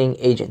leavening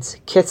agents.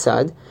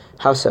 Ketzad,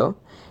 how so?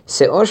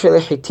 Seor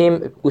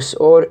shelechitim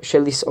usor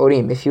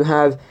shelisorim. If you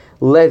have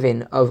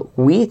leaven of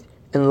wheat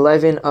and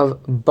leaven of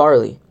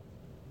barley.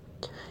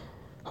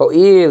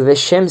 Ho'il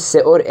v'shem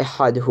seor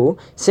ehadhu.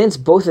 Since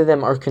both of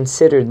them are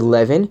considered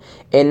leaven,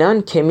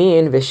 enan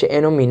kemin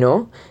v'she'eno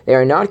mino. They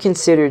are not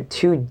considered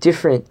two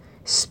different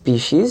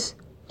species.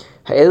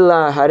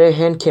 Ha'illa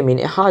harehen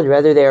kemin ehad.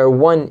 Rather, they are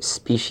one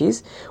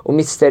species.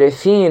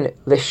 Umitztarefin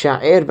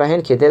l'sha'er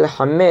bahen kedei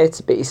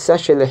lehametz be'isa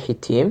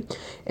shelechitim.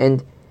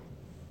 And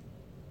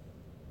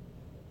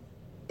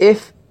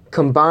if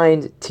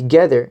combined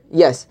together,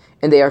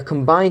 and they are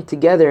combined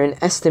together in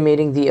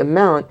estimating the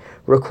amount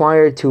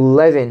required to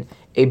leaven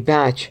a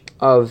batch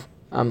of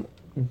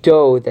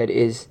dough that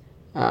is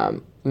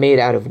made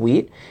out of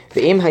wheat.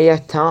 Ve'im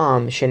hayat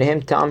ta'am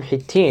shenehem ta'am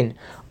hitin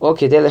o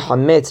kedei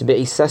lehametz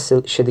be'isa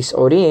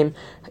shelisorim.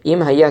 Im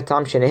hayat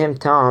ta'am shenehem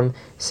ta'am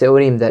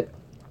seorim. That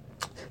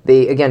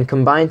they again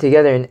combine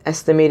together in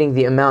estimating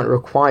the amount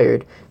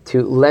required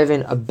to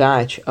leaven a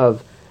batch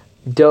of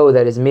dough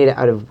that is made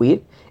out of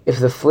wheat. If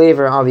the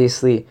flavor,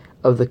 obviously,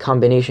 of the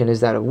combination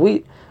is that of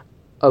wheat,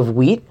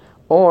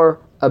 or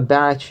a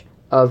batch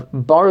of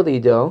barley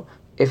dough,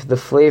 if the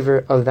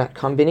flavor of that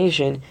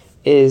combination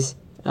is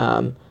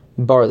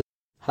barley.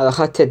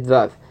 Halachat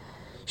Tedvav.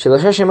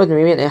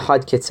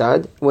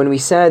 When we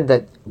said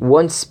that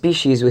one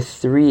species with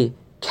three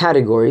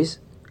categories,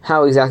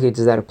 how exactly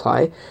does that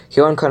apply?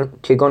 Kegon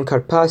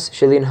karpas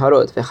shelin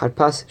harot,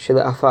 vecharpas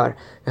shele afar,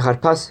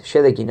 vecharpas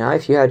shele gina.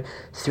 If you had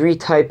three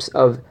types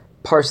of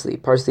parsley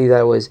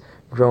that was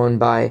grown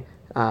by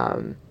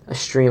a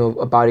stream of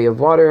a body of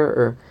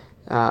water,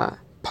 or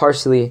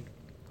parsley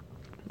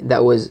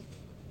that was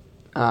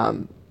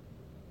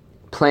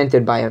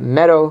planted by a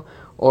meadow,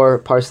 or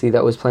parsley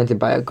that was planted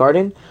by a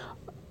garden.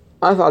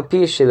 Even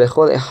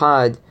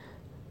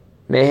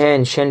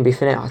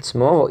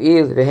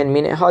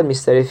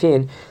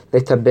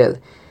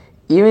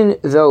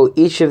though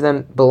each of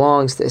them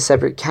belongs to a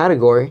separate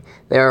category,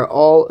 they are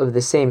all of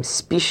the same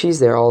species,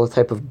 they are all a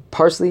type of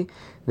parsley.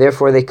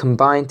 Therefore, they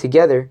combine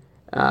together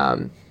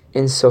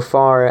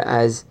insofar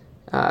as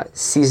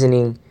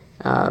seasoning,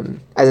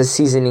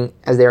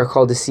 as they are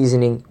called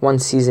one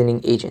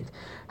seasoning agent.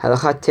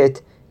 Halachat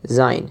Tet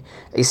Zayin.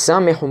 Isa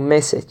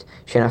mehumeset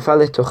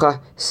shenafal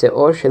letocha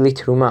seor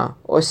shelitruma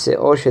o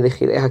seor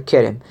shelichilei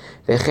hakerem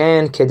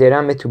vechen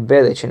kedera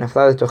metubelet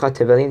shenafal letocha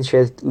tevelin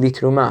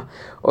shelitruma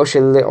o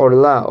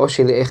sheleorla o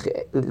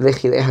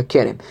shelichilei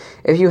hakerem.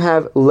 If you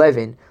have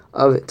leaven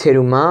of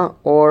teruma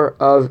or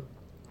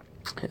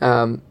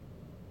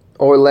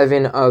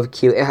leaven of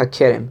kilei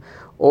hakerem,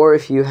 or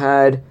if you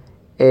had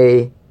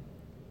a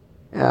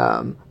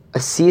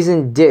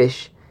seasoned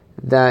dish,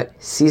 that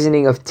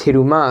seasoning of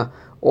teruma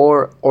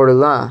or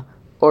orla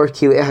or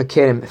kilei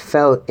hakerem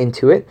fell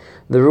into it,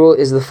 the rule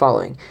is the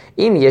following: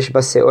 Im yesh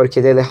baseor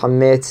kedei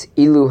lehametz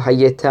ilu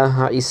hayeta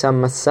ha'isa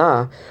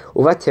masa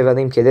uvat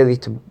tevalim kedei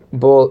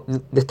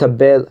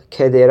letabel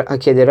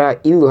kedera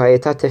ilu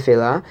hayeta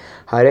tefela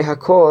hare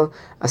hakol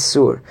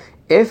asur.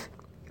 If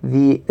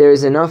there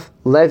is enough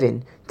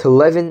leaven to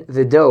leaven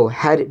the dough,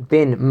 had it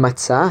been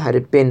matzah, had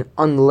it been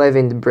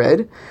unleavened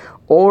bread,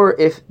 or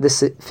if the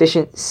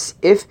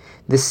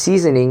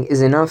seasoning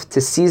is enough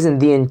to season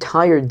the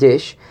entire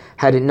dish,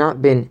 had it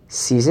not been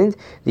seasoned,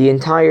 the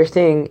entire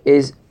thing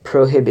is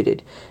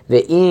prohibited.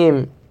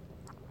 Ve'im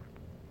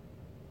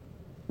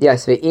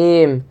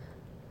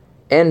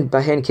en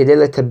bahen kedei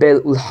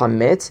letabel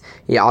ulhametz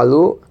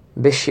ya'alu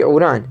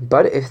b'shi'uran.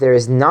 But if there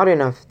is not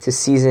enough to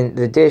season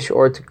the dish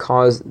or to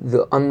cause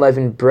the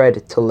unleavened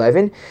bread to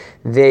leaven,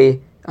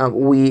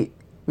 we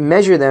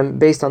measure them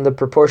based on the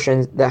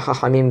proportions that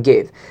Chachamim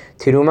gave.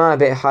 Tiruma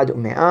be'ehad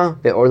u'me'ah,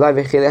 be'orla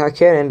v'chilei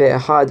hakerem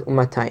be'ehad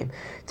u'matayim.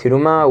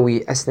 Tiruma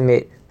we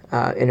estimate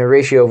in a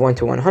ratio of 1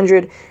 to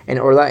 100, and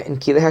orla and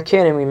kilei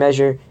hakerem we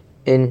measure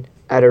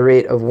at a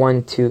rate of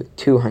 1 to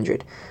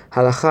 200.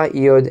 Halacha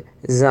Yod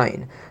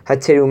Zayin.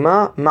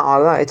 Hateruma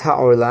ma'ala et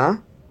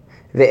ha'orla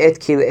ve'et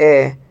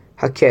kil'eh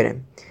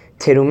hakerem.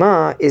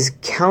 Teruma is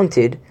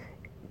counted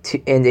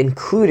and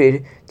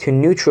included to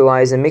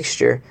neutralize a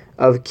mixture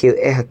of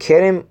kil'eh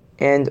hakerem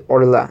and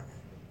orla.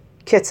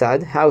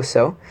 Ketzad, how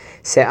so?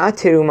 Se'at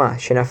teruma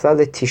shenafla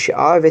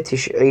letish'a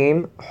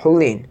ve'tish'im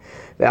hulin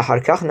ואחר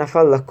כך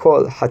נפל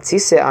לכל חצי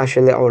שאה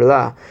של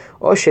עורלה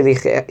או של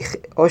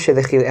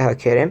כלאי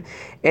הכרם,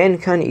 אין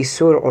כאן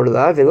איסור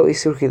עורלה ולא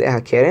איסור כלאי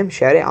הכרם,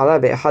 שהרי עלה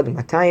באחד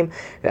ומאתיים,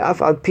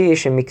 ואף על פי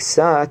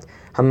שמקצת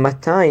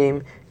המאתיים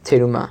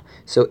תרומה.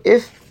 So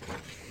if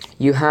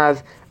you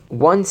have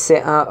one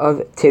se'ah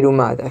of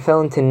teruma that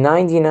fell into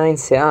 99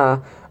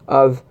 se'ah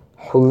of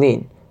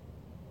hulin,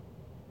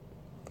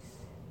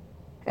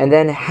 and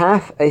then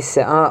half a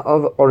se'ah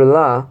of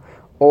orla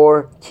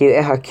or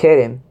kil'eh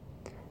hakerem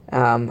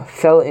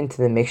fell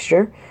into the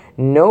mixture,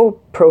 no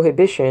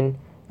prohibition,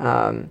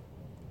 there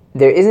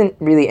isn't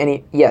really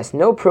any,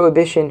 no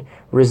prohibition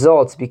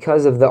results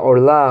because of the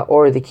orla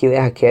or the kil'eh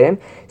hakerem,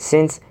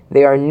 since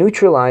they are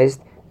neutralized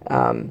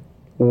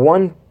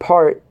one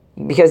part,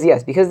 because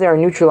they are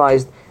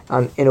neutralized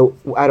at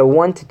a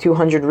 1 to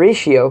 200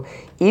 ratio,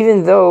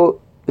 even though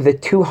the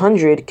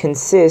 200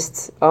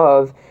 consists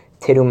of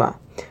teruma.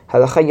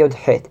 Halacha Yod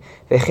Het.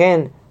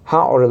 V'chen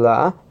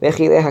ha'orla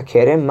ve'chilei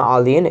hakerem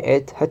ma'alin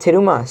et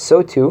hateruma.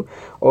 So too,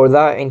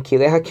 orla and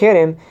kilei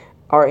hakerem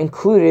are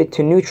included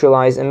to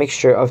neutralize a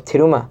mixture of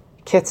teruma.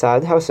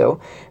 Ketzad, how so?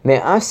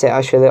 Me'ah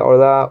se'ah shel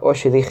orla o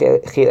shel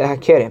chilei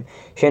hakerem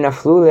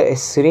shenaflu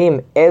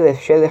ל-20,000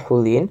 של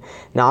חולין,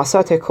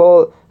 נעשת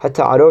הכל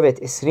התערובת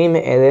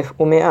 20,000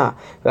 ומאה,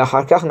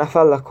 ואחר כך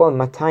נפל לכל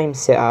 200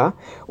 שאה,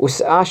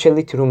 ושאה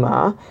של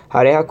תרומה,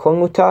 הרי הכל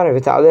מותר,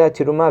 ותעלה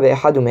התרומה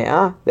באחד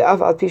ומאה,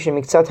 ואף על פי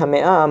שמקצת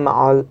המאה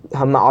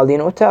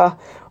המעלין אותה,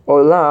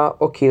 עולה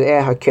או כלאי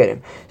הכרם.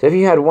 So if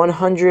you had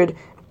 100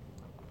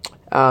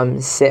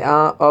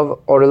 se'ah of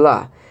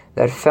orla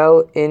that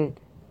fell in,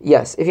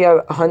 if you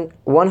have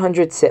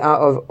 100 se'ah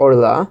of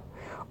orla,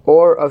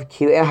 or of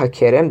kil'eh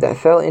hakerem that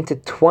fell into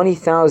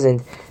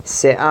 20,000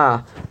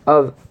 se'ah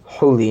of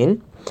hulin,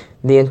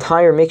 the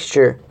entire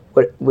mixture,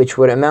 which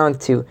would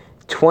amount to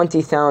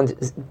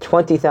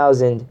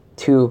 20,000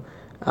 to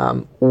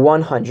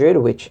 100,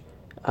 which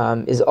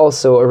is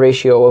also a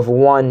ratio of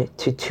 1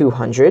 to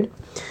 200.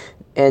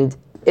 And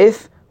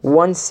if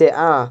one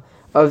se'ah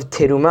of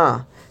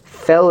teruma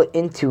fell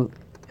into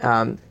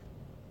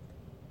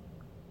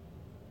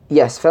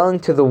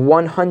the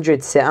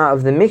 100 se'ah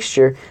of the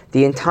mixture,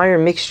 the entire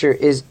mixture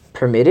is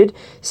permitted,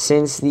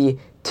 since the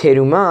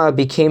teruma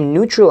became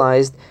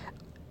neutralized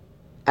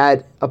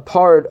at a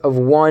part of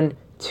 1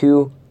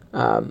 to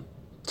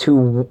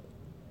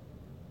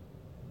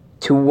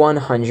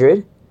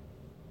 100,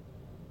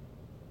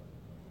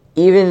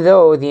 even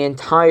though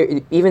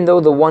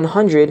the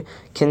 100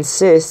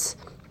 consists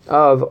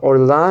of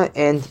orla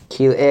and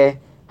kil'eh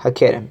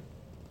hakerem.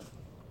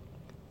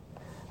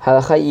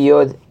 Halacha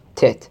Yod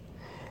Tet.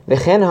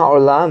 וכן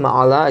העורלה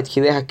מעלה את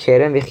כלי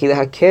הכרם וכלי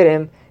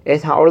הכרם את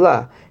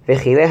העורלה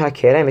וכלי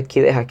הכרם את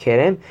כלי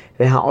הכרם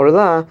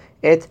והעורלה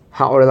את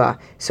העורלה.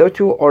 So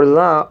too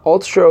orla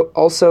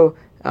also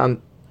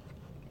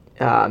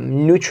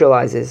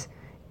neutralizes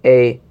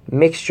a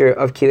mixture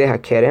of kili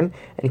hakerem,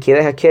 and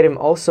kili hakerem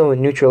also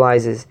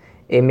neutralizes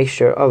a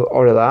mixture of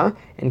orla,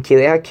 and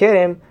kili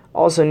hakerem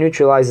also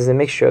neutralizes a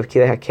mixture of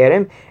kili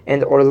hakerem,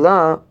 and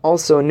orla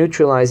also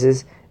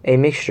neutralizes a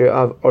mixture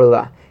of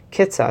orla.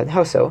 Ketzad,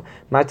 how so?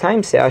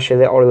 200 se'ah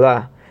shel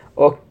orla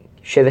or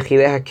shel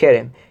chilei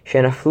hakerem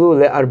shenaflu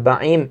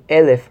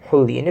ל-40,000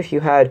 hulin. If you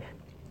had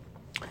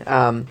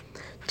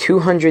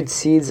 200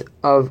 seeds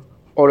of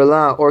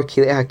orla or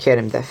kilei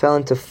hakerem that fell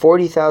into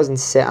 40,000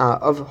 se'ah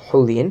of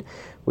hulin,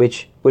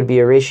 which would be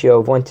a ratio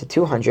of 1 to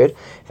 200,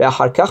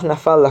 ואחר כך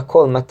נפל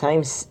לכל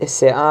 200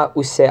 se'ah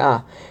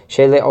ושе'ah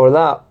של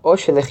orla או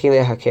של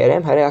chilei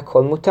hakerem, הרי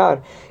הכל מותר.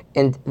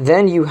 And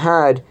then you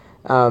had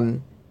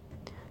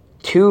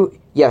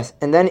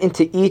and then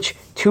into each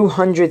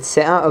 200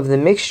 se'ah of the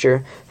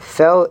mixture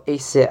fell a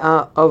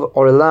se'ah of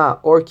orla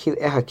or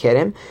kil'eh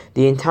hakerem,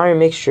 the entire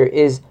mixture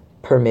is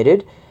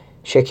permitted.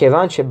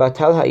 שכיוון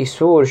שבטל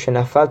האיסור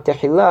שנפל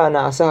תחילה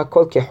נעשה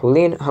הכל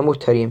כחולין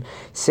המותרים.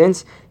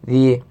 Since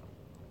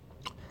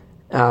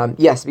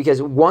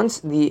because once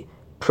the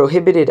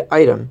prohibited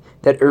item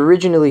that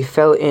originally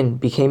fell in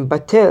became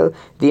batel,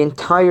 the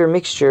entire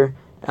mixture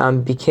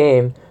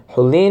became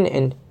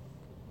hulin,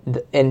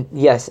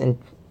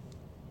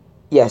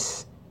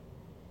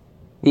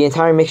 the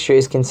entire mixture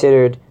is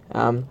considered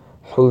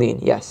hulin.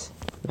 Yes.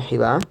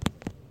 Mehila.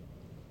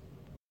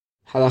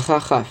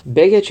 Halacha Chaf.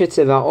 Beged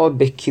shetzeva'o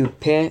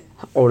bekilpeh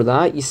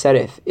orla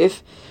yisaref.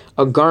 If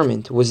a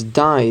garment was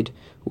dyed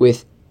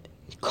with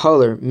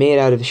color made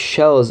out of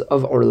shells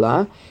of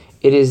orla,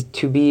 it is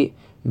to be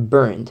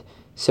burned.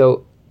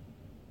 So,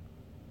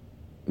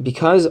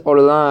 because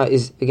orla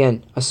is,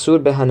 again,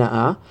 asur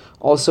behana'ah,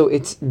 also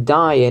its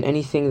dye and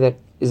anything that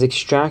is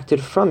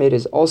extracted from it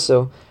is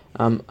also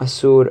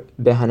asur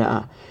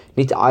behana'ah.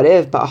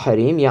 Nit'arev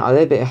ba'aharim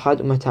ya'aleh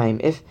be'echad u'matayim.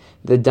 If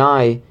the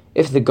dye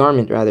if the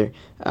garment rather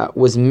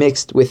was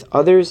mixed with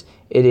others,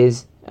 it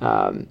is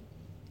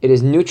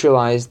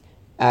neutralized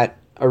at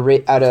a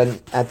rate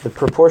at the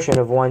proportion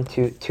of 1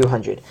 to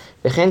 200.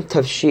 וכן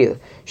תבשיל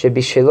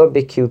שבשלו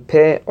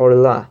בקלפי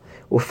עורלה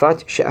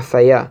ופת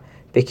שאפיה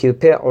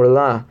בקלפי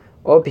עורלה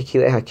או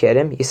בכלי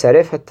הכרם,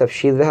 ישרף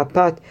התבשיל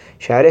והפת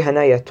שהרי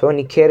הנייתו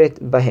ניכרת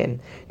בהם,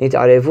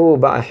 נתערבו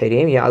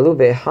באחרים, יעלו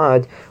באחד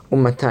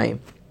ומאתיים.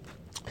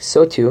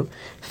 So too,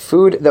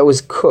 food that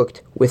was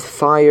cooked with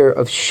fire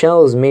of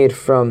shells made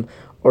from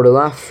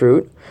orla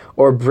fruit,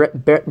 or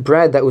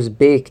bread that was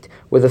baked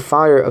with a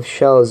fire of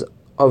shells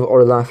of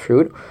orla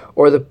fruit,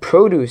 or the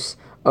produce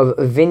of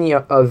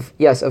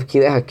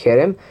kilei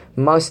hakerem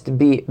must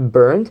be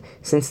burned,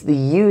 since the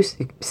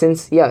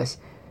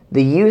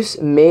use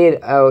made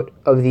out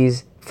of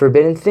these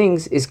forbidden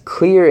things is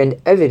clear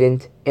and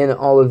evident in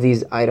all of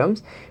these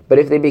items. But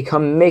if they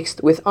become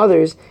mixed with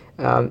others,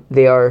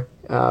 they are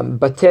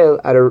batel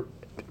at a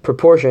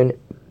proportion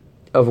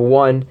of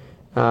 1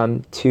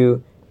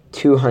 to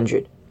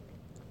 200.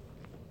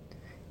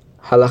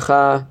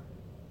 Halacha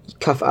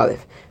kaf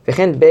aleph.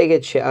 וכן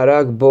בגד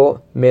שהרג בו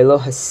מלוא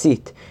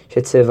הסית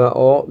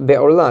שצבעו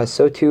בעורלה.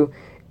 So too,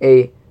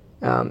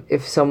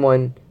 if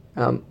someone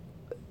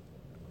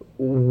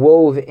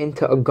wove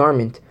into a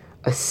garment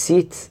a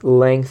seat's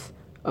length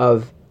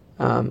of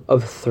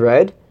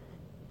thread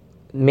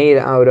made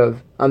out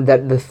of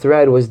that the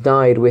thread was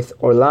dyed with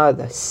orla.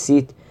 The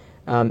seat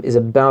is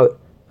about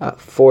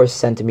 4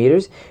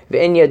 centimeters.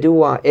 Ve'en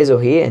yadua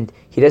ezohi, and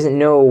he doesn't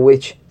know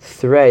which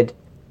thread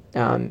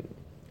it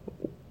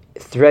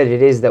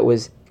is that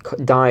was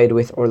dyed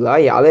with orla.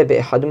 Ya'ale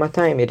be'ehad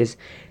u'matayim, it is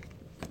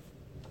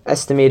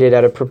estimated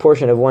at a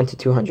proportion of 1 to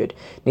 200.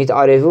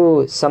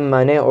 Nit'arevu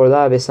sammane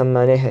orla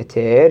besammane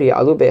heter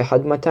ya'alu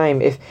be'ehad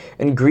u'matayim, if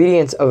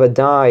ingredients of a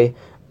dye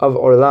of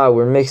orla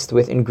were mixed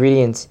with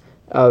ingredients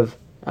of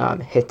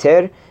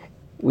heter,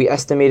 we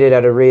estimated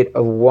at a rate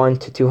of 1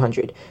 to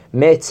 200.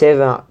 Me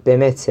tseva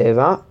b'me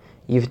tseva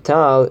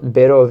yivtal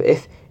berov,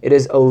 if it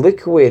is a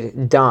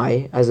liquid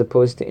dye as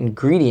opposed to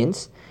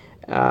ingredients,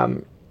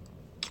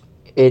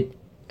 it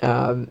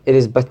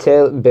is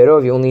batel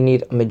berov, you only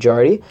need a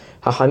majority.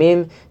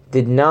 Hachamim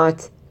did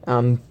not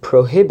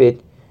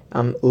prohibit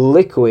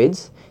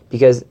liquids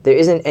because there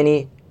isn't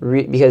any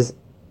real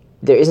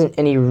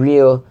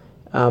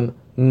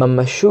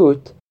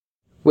mamashut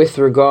with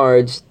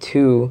regards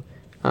to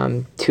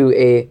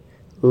a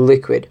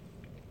liquid.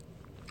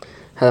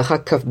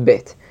 Halacha kaf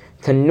bet.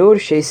 Tanur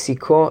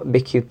she'siko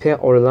bekilpei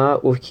orla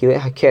uvkilei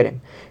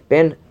hakerem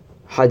ben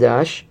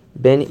hadash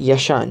ben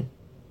yashan.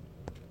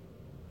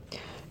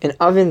 An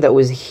oven that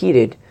was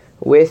heated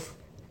with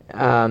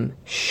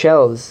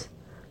shells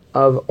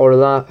of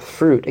orla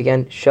fruit.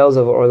 Again, shells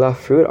of orla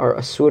fruit are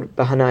asur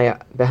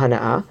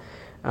bahana'a.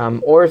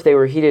 Or if they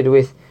were heated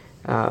with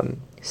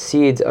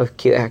seeds of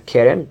kilei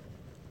hakerem,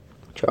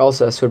 which are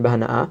also asur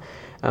bahana'a.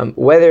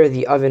 Whether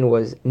the oven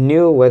was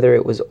new, whether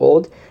it was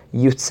old,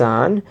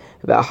 yutzan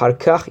v'achar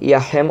kach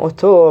yahem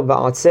oto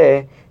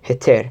ba'atzeh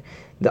heter.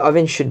 The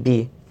oven should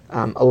be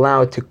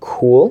allowed to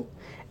cool,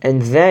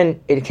 and then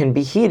it can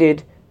be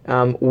heated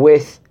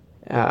with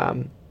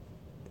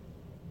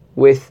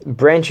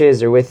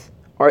branches or with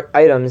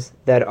items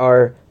that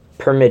are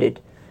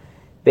permitted.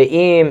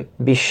 Be'im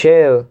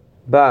bishel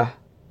ba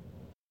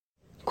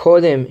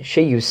kodem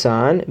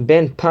sheyusan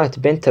ben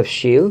pat ben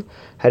tavshil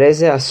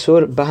hareze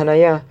asur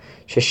bahanaya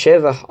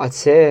sheshevach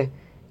atzeh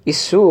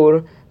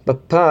isur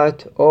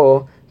bapat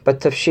o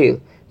batavshil.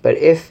 But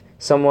if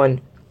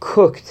someone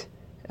cooked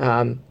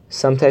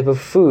some type of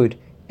food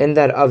in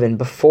that oven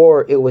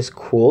before it was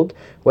cooled,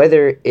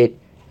 whether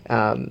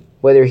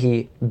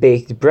he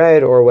baked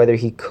bread or whether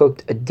he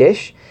cooked a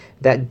dish,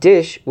 that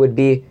dish would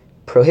be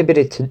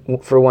prohibited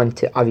for one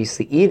to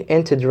obviously eat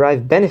and to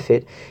derive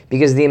benefit,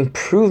 because the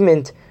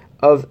improvement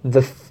of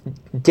the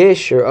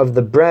dish or of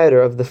the bread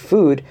or of the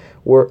food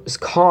was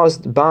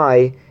caused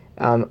by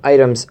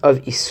items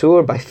of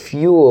isur, by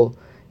fuel,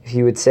 if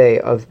you would say,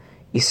 of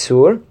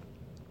isur.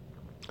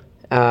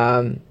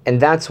 And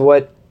that's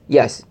what,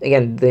 yes,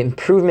 again, the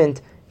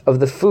improvement of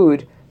the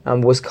food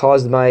was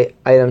caused by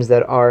items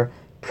that are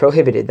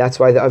prohibited. That's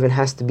why the oven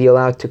has to be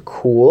allowed to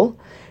cool,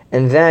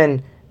 and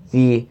then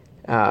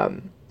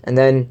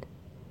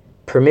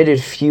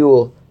permitted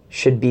fuel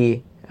should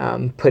be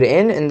put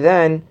in, and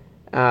then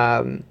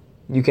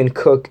you can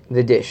cook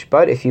the dish.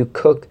 But if you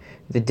cook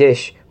the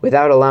dish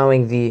without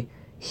allowing the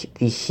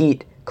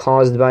heat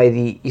caused by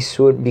the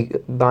isur,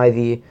 by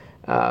the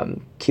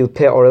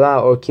kilpei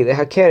orla or kilei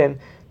hakerem,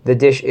 the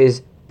dish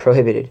is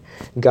prohibited.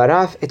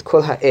 Garaf et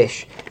kol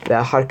ha'esh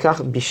ve'achar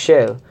kach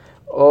bishel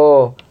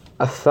o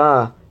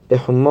afa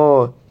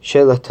behumo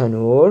shel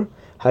hatanur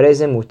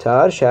hareze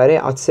mutar she'arei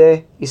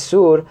atzeh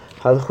isur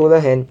halchu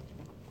lahen.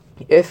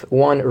 If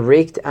one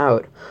raked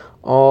out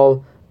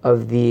all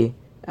of the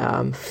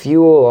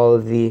fuel, all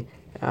of the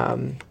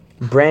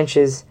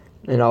branches,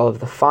 and all of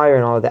the fire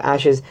and all of the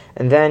ashes,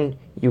 and then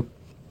you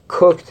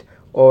cooked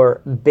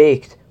or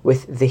baked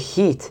with the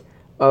heat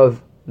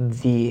of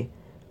the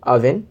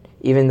oven,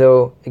 even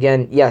though,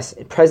 again, yes,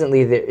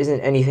 presently there isn't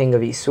anything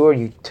of Isur,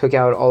 you took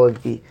out all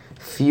of the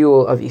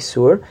fuel of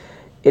Isur,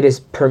 it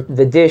is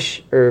the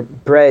dish or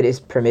bread is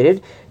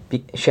permitted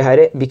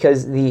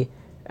because the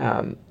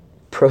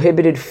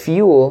prohibited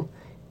fuel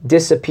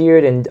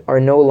disappeared and are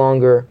no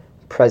longer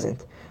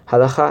present.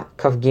 Halacha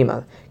Kaf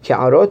Gimal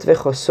Ke'arot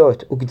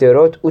vechosot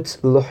ugderot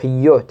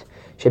utzlohiyot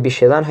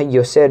שבשלן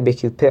היוסר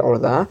בקלפי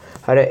עורלה,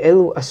 הרי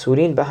אלו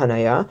אסורין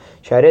בהניה,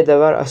 שהרי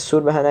דבר אסור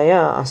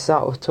בהניה עשה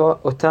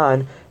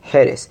אותן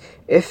חרס.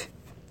 If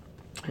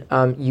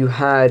you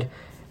have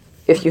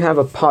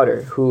a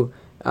potter who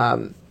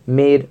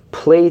made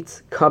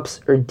plates, cups,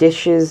 or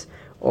dishes,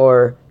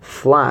 or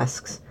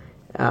flasks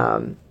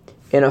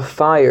in a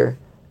fire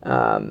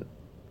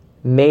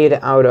made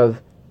out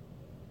of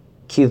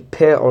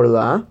kilpe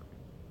orla,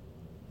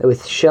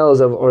 with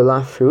shells of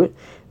orla fruit,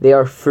 they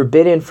are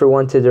forbidden for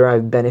one to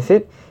derive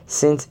benefit,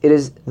 since it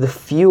is the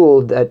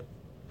fuel that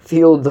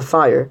fueled the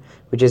fire,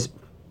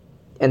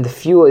 and the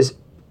fuel is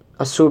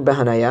asur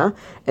b'hanaya,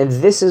 and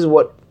this is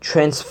what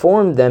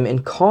transformed them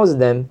and caused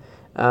them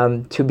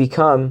to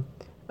become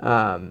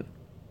an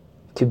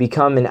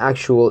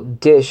actual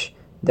dish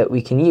that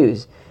we can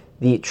use.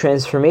 The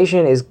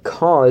transformation is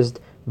caused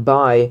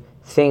by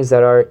things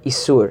that are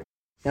isur.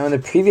 Now, in the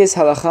previous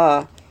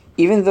halacha,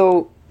 even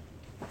though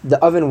the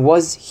oven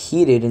was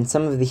heated and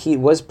some of the heat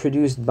was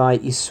produced by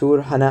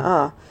isur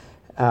hana'ah,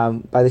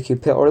 by the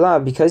kilpeh orla,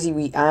 because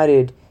we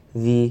added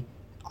the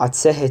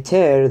atzeh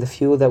heter, the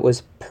fuel that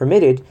was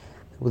permitted,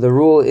 the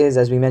rule is,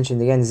 as we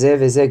mentioned again, ze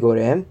veze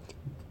gorem.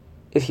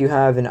 If you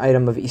have an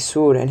item of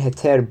isur and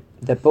heter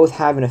that both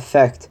have an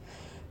effect,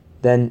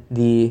 then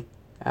the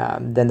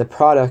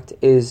product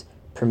is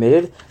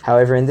permitted.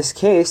 However, in this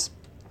case,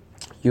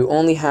 you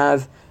only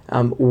have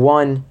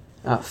one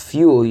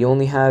fuel. You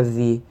only have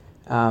the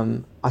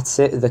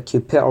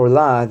kilpeh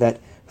orla that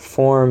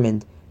form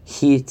and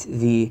heat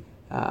the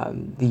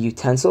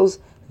utensils.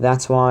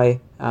 That's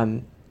why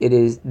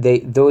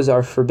those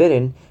are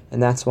forbidden,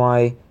 and that's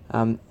why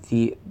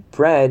the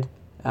bread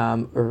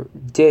or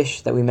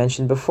dish that we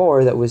mentioned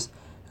before that was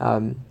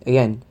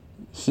again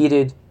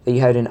heated, that you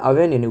had an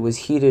oven and it was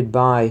heated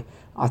by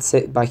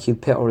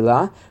kilpeh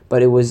orla,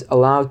 but it was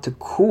allowed to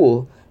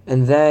cool,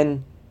 and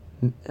then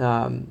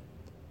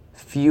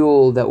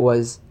fuel that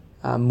was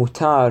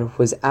mutar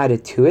was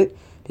added to it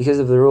because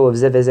of the rule of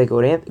zeveze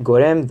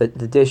gorem.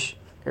 The dish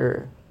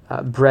or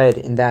bread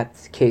in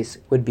that case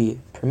would be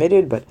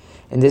permitted, but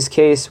in this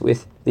case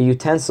with the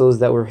utensils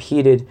that were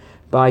heated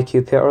by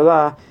kilpeh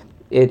orla,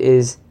 it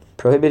is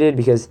prohibited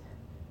because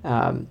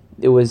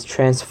it was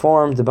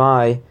transformed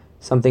by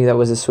something that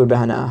was asur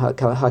behana.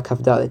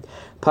 Hakaf dalet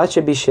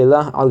pache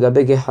bishelah al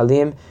gabe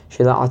gehalim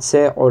shela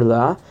atze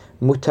orla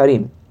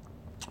mutarim.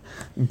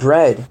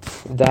 Bread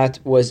that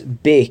was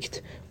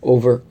baked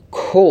over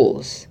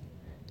coals,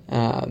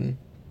 that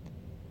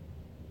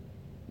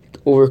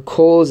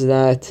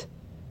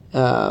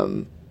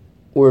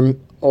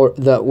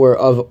were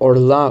of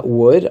orla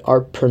wood,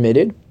 are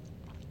permitted.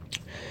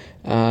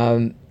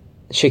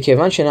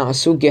 שכיוון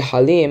שנעשו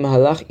גחלים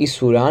הלך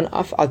איסורן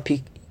אף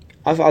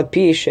על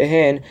פי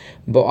שהן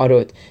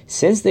בוערות.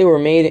 Since they were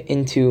made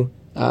into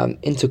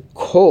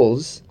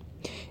coals,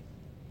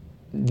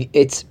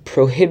 its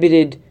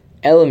prohibited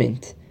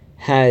element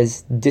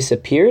has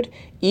disappeared,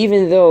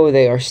 even though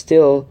they are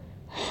still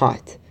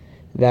hot.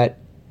 That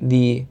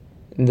the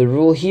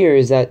rule here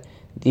is that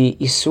the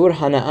isur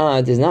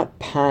hana'ah does not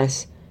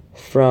pass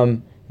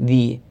from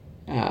the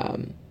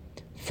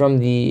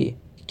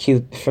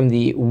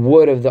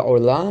wood of the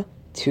orla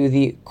to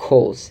the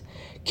coals.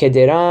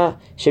 כדרה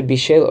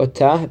שבישל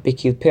אותה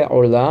בקלפי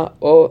עורלה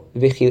או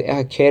בכלאי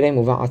הכרם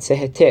ובעצי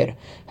היתר,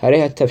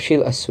 הרי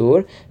התבשיל אסור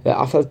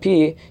ואף על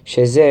פי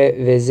שזה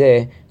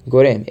וזה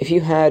גורם. If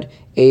you had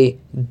a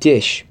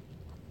dish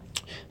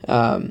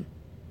that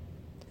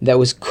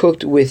was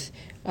cooked with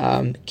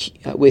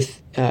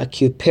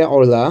kilpeh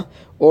orla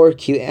or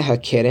kilei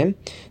hakerem,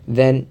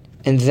 then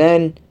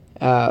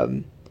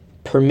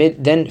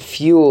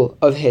fuel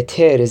of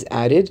heter is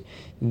added,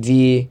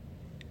 the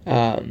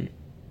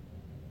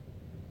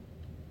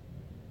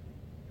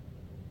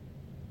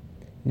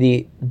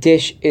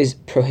dish is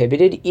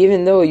prohibited,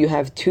 even though you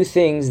have two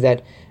things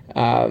that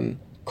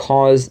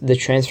cause the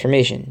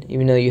transformation,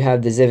 even though you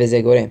have the ze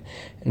veze gorem.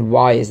 And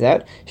why is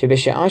that?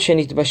 שבשעה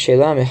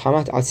שנתבשלה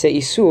מחמת עצי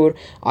איסור,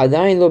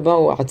 עדיין לא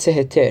באו עצי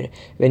היתר,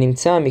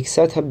 ונמצא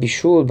מקצת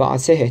הבישול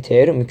בעצי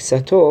היתר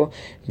ומקצתו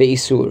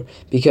באיסור.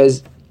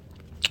 Because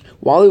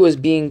while it was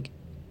being,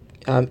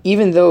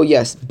 even though,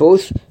 yes,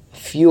 both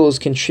fuels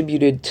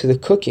contributed to the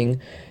cooking,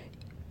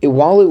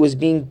 while it was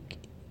being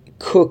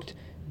cooked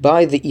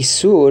by the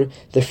isur,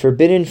 the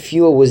forbidden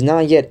fuel was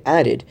not yet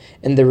added,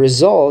 and the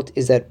result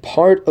is that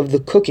part of the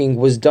cooking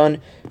was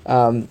done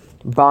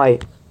by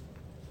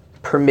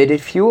permitted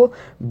fuel,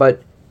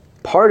 but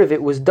part of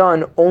it was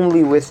done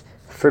only with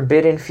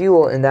forbidden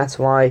fuel, and that's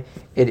why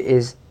it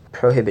is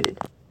prohibited.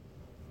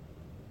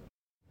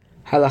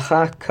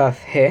 Halacha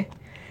kaf he,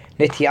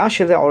 נטיעה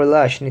של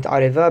העורלה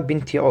שנתערבה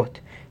בנטיעות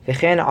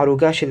וכן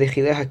ערוגה של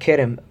אכילי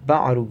הכרם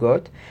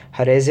בערוגות,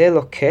 הרי זה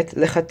לוקט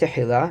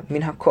לכתחילה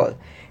מן הכל.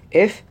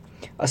 If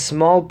a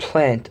small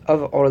plant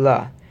of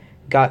orla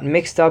got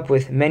mixed up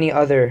with many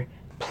other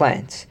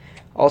plants,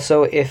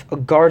 also if a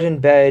garden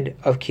bed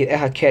of kilei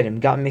hakerem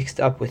got mixed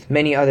up with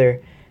many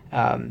other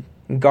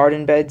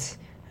garden beds,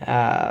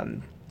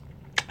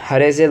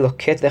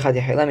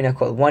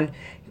 one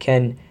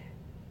can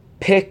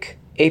pick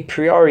a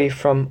priori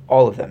from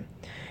all of them.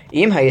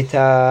 אם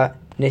הייתה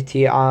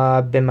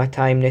נטיעה ב-200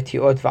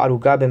 נטיעות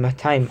וערוגה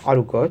ב-200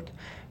 ערוגות,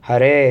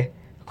 הרי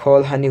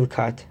כל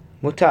הנלקט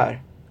מותר.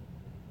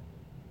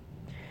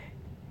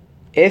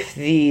 If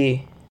the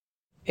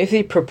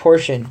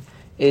proportion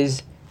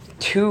is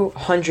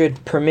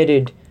 200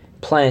 permitted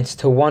plants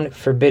to one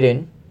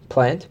forbidden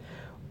plant,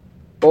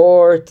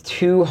 or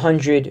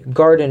 200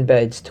 garden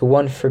beds to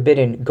one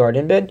forbidden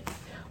garden bed,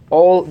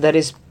 all that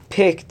is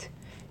picked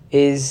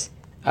is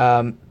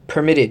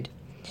permitted.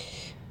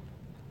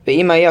 But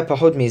if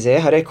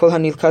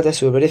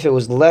it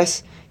was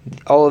less,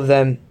 all of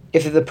them,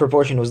 if the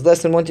proportion was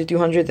less than 1 to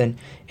 200, then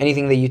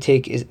anything that you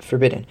take is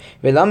forbidden.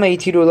 So then why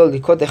did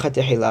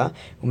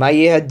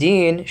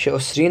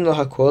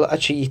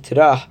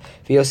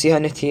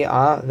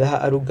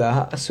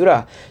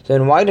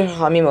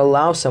Chachamim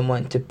allow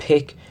someone to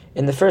pick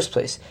in the first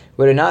place?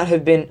 Would it not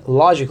have been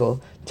logical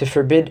to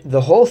forbid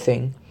the whole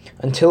thing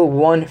until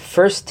one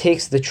first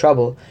takes the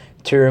trouble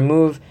to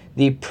remove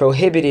the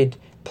prohibited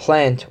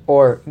plant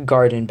or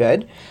garden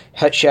bed?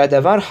 Because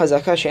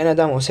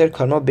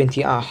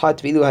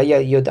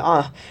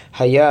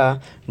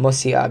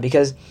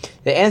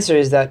the answer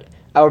is that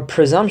our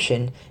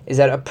presumption is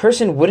that a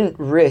person wouldn't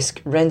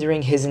risk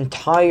rendering his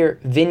entire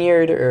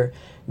vineyard or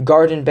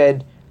garden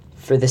bed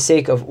for the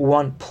sake of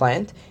one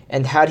plant,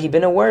 and had he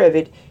been aware of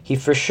it, he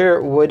for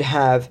sure would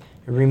have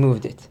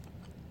removed it.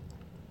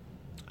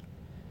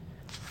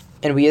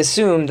 And we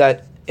assume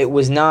that it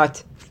was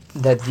not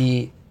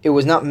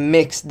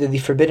mixed, that the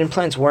forbidden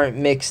plants weren't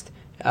mixed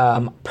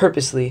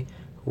purposely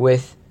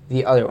with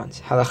the other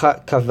ones.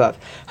 Halacha kavav.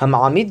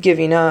 Hama'amid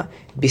gevina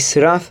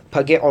bisraf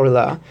page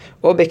orla,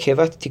 o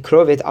bekevat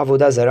tikrovet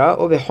avoda zara,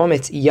 o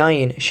bechometz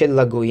yain shel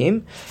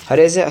lagoyim,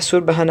 hareze asur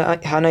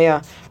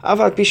b'hanaya,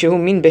 aval pi shehu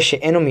min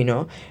beshe'eno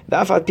mino,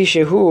 ve'aval pi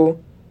shehu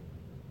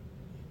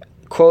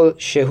kol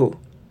shehu.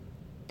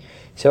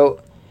 So,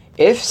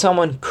 if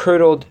someone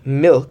curdled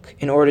milk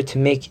in order to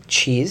make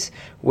cheese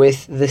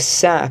with the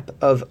sap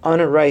of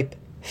unripe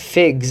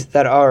figs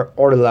that are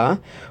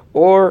orla,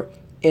 or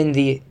in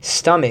the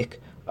stomach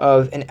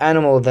of an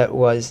animal that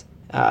was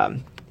a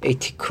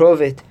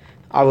tikrovet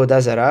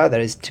avodah zarah,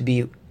 that is to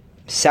be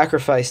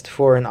sacrificed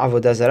for an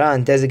avodah zarah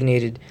and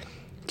designated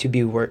to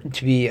be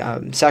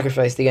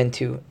sacrificed again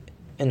to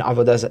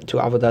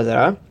avodah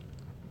zarah,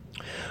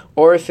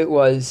 or if it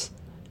was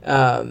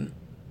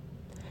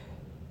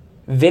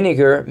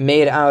vinegar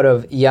made out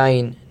of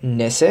yain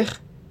nesech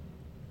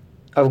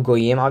of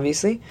goyim,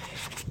 obviously.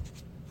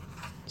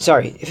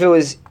 Sorry, if it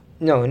was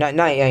not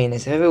yain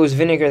nesech. If it was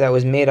vinegar that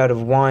was made out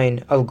of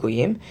wine of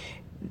goyim,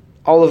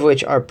 all of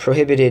which are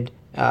prohibited.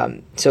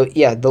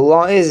 The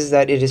law is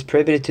that it is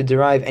prohibited to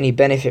derive any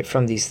benefit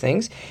from these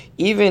things,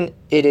 even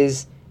it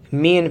is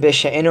min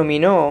b'she'eno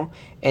mino,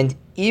 and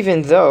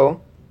even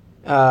though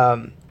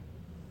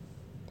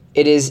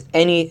it is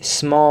any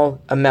small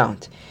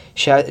amount.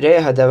 Because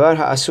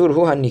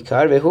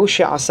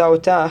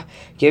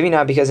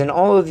in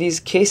all of these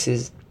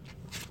cases,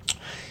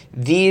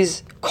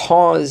 these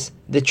cause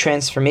the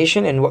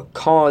transformation and what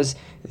cause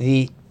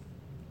the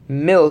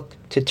milk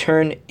to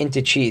turn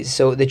into cheese.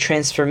 So the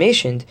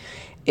transformation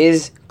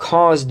is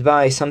caused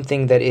by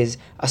something that is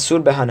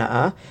asur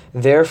b'hana'ah.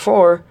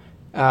 Therefore,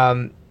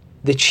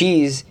 the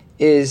cheese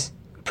is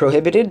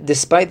prohibited,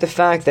 despite the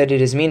fact that it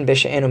is min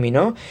b'she'eno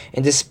mino,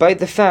 and despite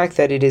the fact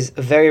that it is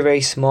a very, very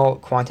small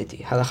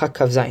quantity. Halacha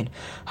kavzayin.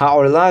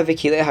 Ha'orla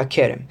v'kilei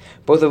hakerem,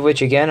 both of which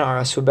again are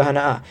asur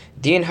b'hana'ah.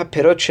 Din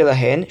ha'perot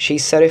shelahen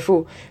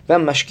sheyisarefu,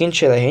 v'hamashkin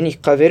shelahen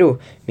yikaveru,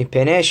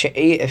 mipnei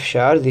she'ei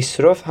efshar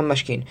lisrof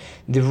hamashkin.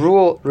 The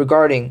rule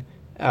regarding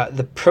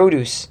the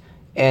produce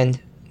and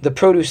the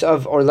produce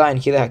of orla and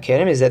kilei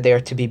hakerem is that they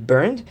are to be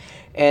burned,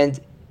 and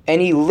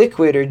any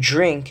liquid or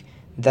drink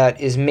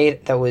that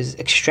was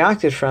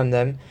extracted from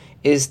them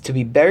is to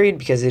be buried,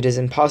 because it is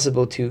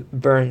impossible to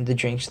burn the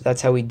drink. So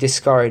that's how we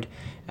discard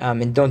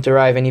and don't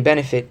derive any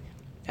benefit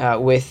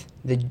with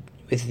the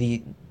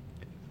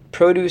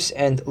produce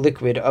and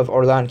liquid of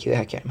orla and kilei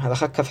hakerem.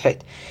 Halacha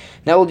kafhet.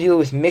 Now we'll deal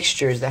with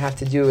mixtures that have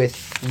to do with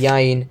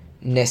yain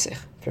nesech.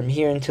 From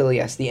here until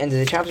the end of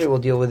the chapter, we'll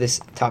deal with this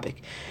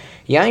topic.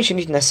 Yain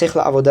shenit nasech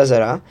la'avodah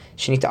zarah,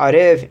 shenit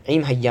arev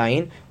im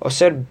hayayin,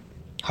 oser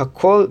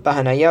hakol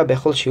b'hanaya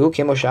bechol shehu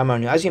kemo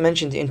she'amarnu. As you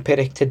mentioned in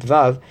Perek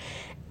Tetvav,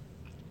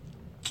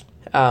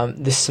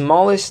 the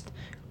smallest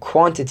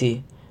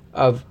quantity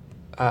of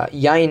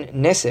yain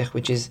nesech,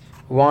 which is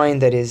wine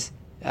that is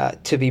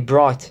to be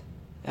brought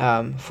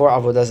for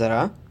avodah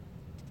zarah.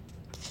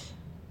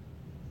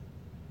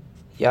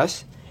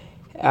 Yes.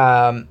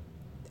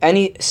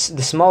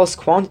 the smallest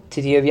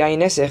quantity of yayin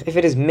nesech, if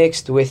it is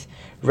mixed with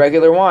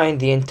regular wine,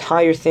 the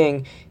entire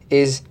thing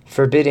is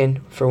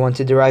forbidden for one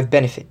to derive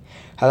benefit.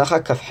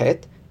 Halacha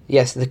kafhet.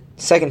 Yes, the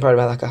second part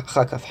of halacha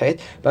kafhet.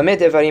 B'meh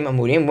devarim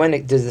amurim. When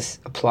does this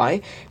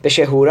apply?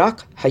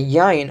 B'shehurak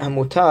hayayin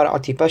hamutar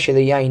atipa shel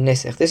yayin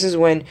nesech. This is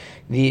when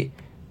the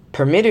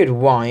permitted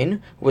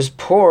wine was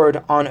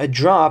poured on a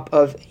drop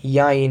of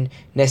yayin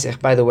nesech.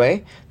 By the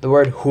way, the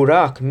word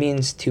hurak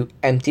means to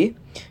empty,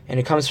 and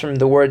it comes from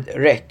the word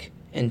rek,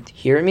 and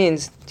here it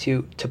means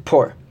to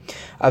pour.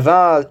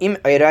 Aval im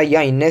ira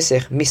yayin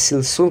nesech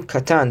misilsul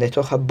katan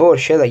letoch habor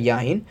shel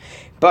yayin.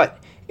 But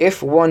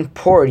if one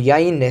poured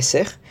yayin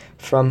nesech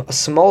from a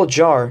small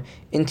jar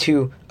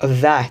into a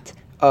vat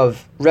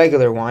of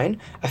regular wine,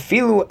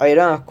 afilu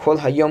ira kol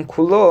hayom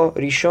kulo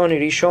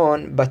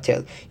rishon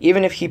batel.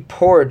 Even if he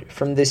poured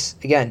from this,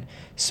 again,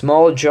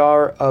 small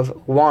jar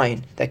of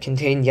wine that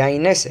contained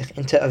yayin nesech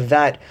into a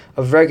vat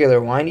of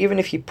regular wine, even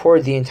if he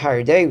poured the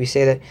entire day, we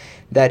say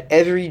that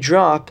every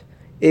drop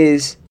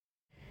is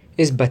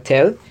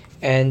batel,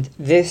 and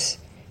this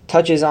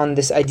touches on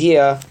this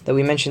idea that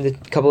we mentioned a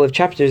couple of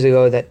chapters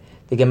ago that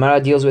the Gemara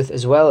deals with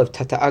as well, of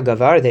tata'a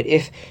gavar, that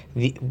if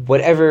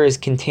whatever is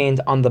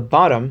contained on the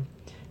bottom,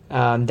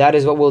 that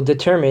is what will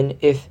determine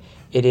if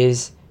it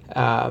is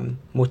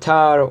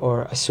mutar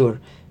or asur.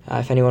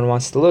 If anyone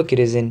wants to look, it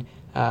is in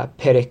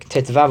Perek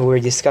Tetvav, where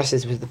he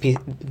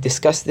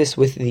discusses this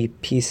with the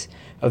piece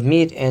of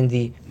meat and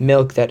the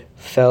milk that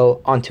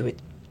fell onto it.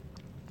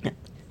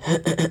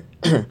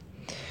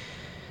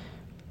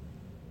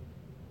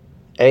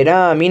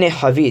 עירה מן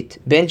החבית,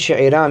 בין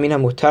שעירה מן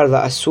המותר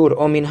לאסור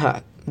או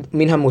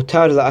מן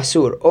המותר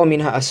לאסור או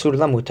מן האסור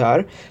למותר,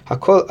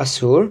 הכל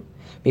אסור,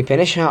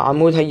 מפני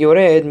שהעמוד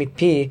היורד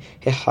מפי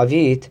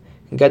החבית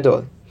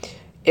גדול.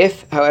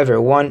 If, however,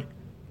 one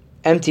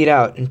emptied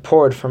out and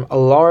poured from a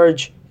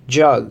large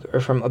jug or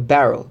from a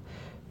barrel,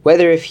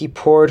 whether if he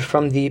poured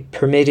from the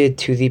permitted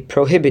to the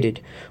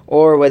prohibited,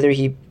 or whether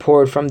he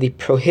poured from the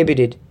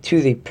prohibited to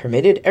the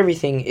permitted,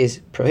 everything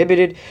is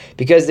prohibited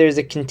because there's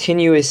a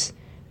continuous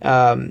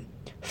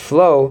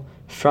flow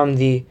from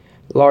the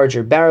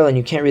larger barrel, and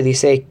you can't really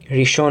say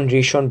rishon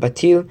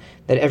batil,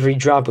 that every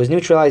drop was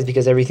neutralized,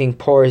 because everything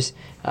pours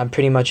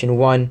pretty much in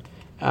one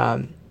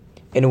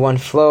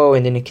flow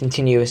and in a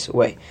continuous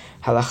way.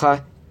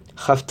 Halacha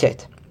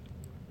chavtet.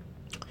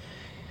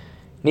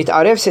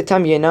 Nit'arev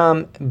setam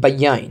yenam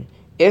bayain.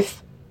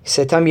 If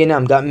setam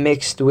yenam got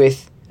mixed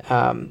with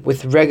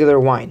regular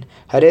wine,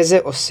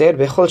 hareze oser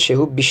bechol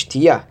shehu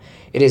bishtiya.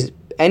 It is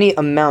any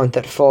amount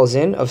that falls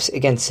in,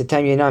 again,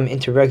 setam yenam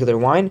into regular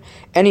wine,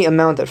 any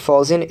amount that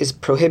falls in is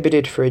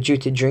prohibited for a Jew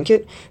to drink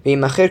it.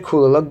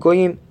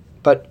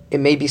 But it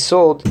may be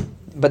sold,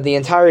 but the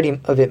entirety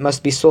of it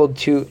must be sold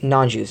to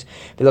non-Jews.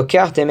 But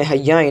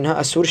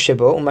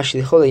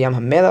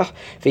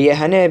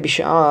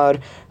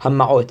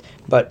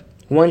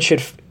one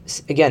should,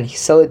 again,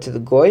 sell it to the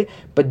goy,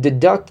 but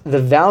deduct the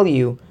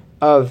value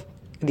of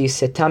the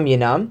setam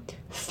yenam,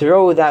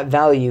 throw that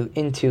value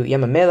into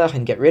Yam HaMelech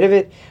and get rid of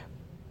it,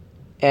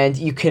 and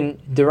you can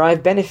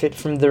derive benefit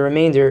from the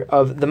remainder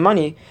of the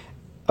money,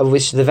 of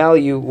which the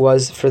value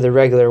was for the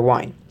regular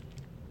wine.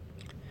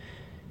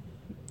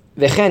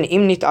 וכן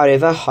אם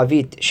נתערבה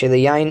חבית של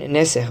יין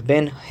נסך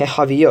בין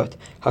החביות,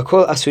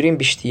 הכל אסורים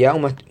בשתייה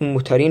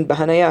ומותרים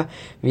בהניה,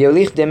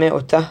 ויוליך דמה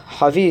אותה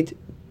חבית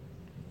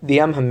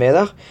בים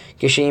המלח,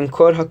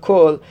 כשימכור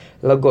הכל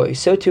לגוי.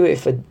 So too,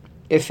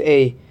 if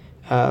a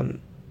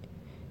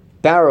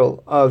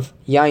barrel of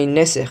yain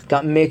nesech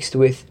got mixed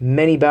with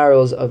many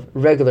barrels of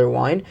regular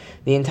wine,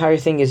 the entire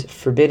thing is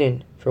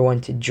forbidden for one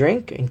to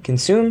drink and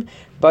consume,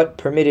 but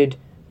permitted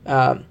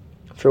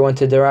for one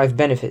to derive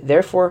benefit.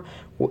 Therefore,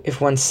 if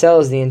one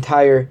sells the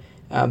entire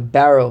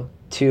barrel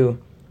to...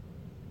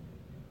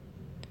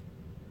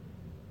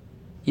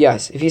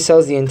 Yes, if he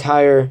sells the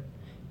entire...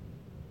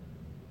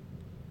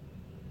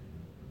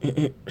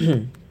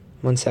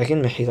 One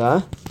second,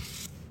 mehila.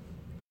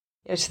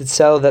 Yes, to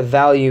sell the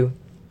value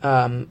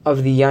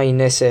of the yain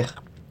nesech.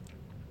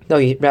 No,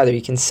 rather,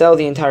 you can sell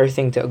the entire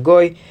thing to a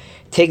goy,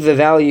 take the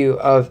value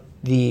of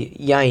the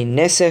yain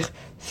nesech,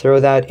 throw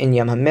that in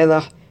Yam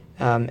HaMelech,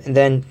 and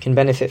then can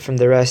benefit from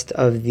the rest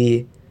of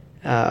the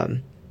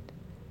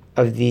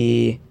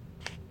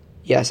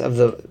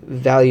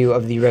value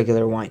of the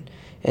regular wine.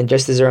 And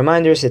just as a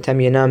reminder, setam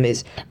yenam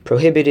is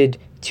prohibited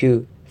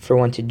for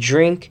one to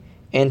drink,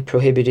 and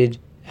prohibited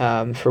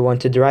for one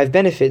to derive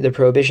benefit. The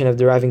prohibition of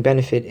deriving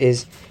benefit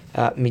is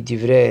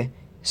midivrei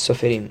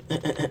soferim.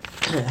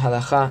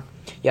 Halacha.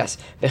 Yes.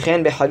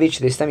 V'chen bechavit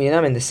shel setam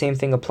yenam, and the same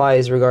thing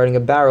applies regarding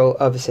a barrel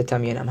of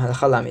setam yenam.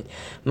 Halacha lamed.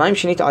 Mayim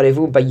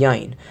shenit'arevu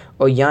bayayin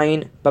or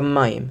yayin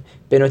b'mayim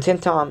benoten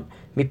ta'am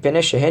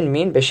mipnei shehen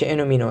min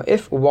b'she'enu mino.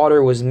 If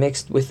water was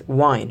mixed with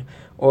wine,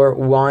 or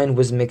wine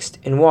was mixed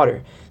in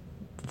water,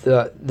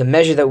 the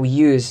measure that we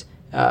use,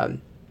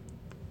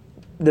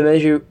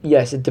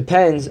 it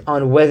depends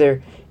on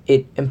whether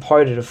it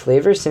imparted a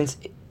flavor, since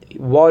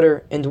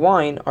water and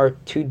wine are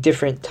two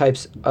different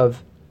types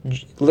of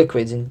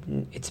liquids,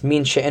 and it's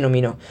min she'eno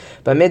mino.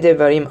 Bameh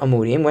devarim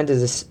amurim, when does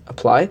this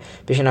apply?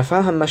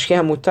 B'shenafal hamashkeh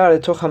hamutar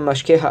letoch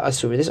hamashkeh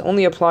ha'asur. This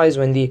only applies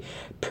when the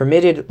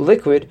permitted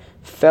liquid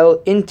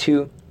fell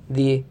into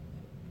the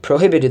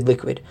prohibited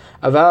liquid.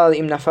 Aval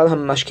im nafal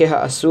hamashkeh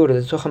ha'asur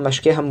letoch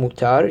hamashkeh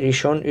hamutar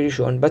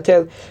rishon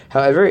batel.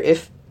 However,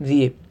 if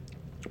the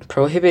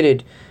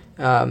prohibited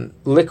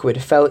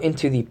liquid fell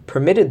into the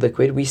permitted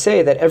liquid, we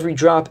say that every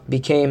drop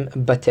became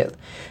batel.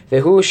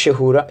 Vehu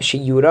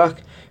sheyurak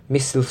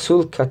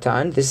misilsul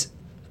katan. This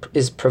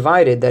is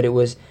provided that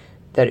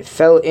it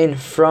fell in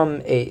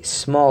from a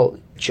small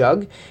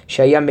jug.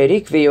 Shaya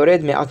merik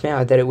veyored me'at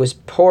me'at, that it was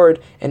poured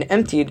and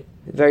emptied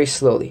very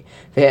slowly.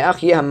 Ve'ach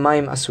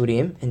yehamayim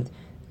asurim, and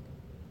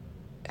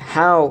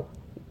how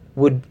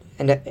would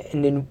and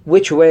in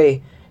which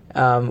way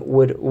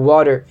would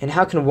water, and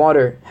how can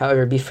water,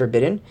 however, be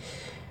forbidden?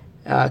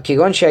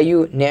 Kigon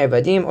shayu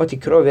ne'evadim or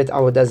tikrovet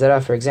avodah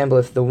zarah. For example,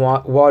 if the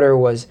water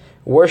was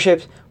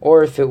worshipped,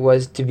 or if it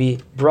was to be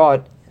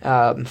brought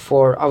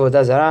for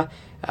avodah zarah.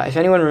 If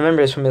anyone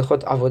remembers from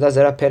Hilchot Avodah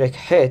Zarah Perek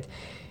Het,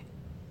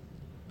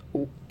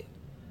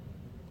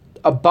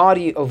 a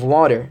body of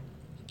water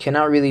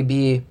cannot really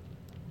be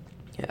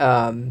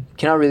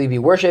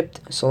worshipped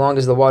so long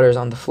as the water is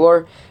on the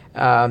floor,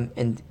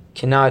 and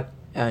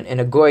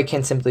a goy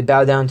can't simply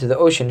bow down to the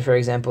ocean, for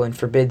example, and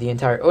forbid the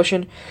entire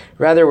ocean.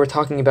 Rather, we're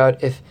talking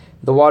about if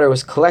the water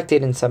was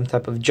collected in some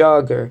type of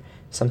jug or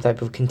some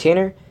type of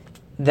container,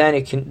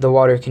 then the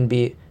water can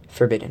be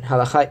forbidden.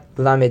 Halakha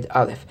lamed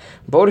aleph.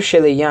 Bor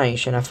shel yain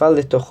shenafal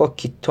letocho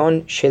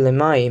kiton shel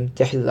mayim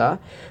tehila,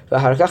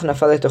 ואחר כך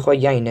נפל לתוכו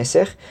יין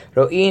נסך,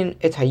 רואים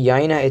את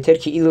היין היתר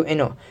כאילו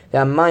אינו,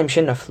 והמים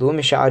שנפלו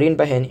משערים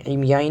בהן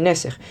עם יין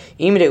נסך.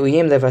 אם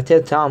ראויים לבטל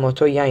טעם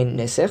אותו יין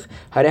נסך,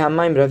 הרי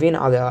המים רבים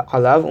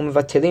עליו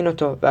ומבטלים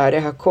אותו, והרי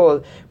הכל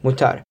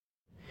מותר.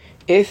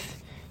 If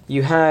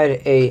you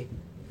had a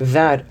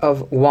vat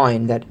of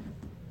wine, that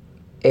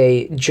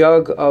a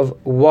jug of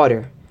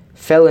water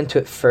fell into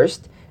it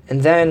first,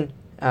 and then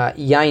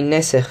yain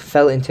nesech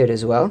fell into it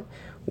as well,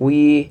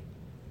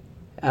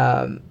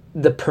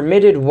 the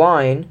permitted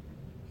wine,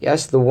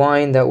 yes, the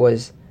wine that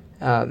was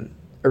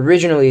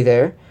originally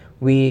there,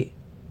 we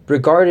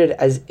regard it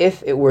as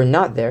if it were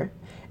not there,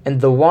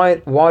 and the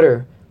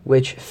water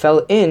which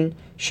fell in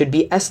should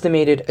be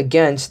estimated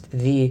against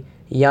the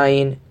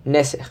yain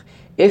nesech.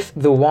 If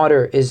the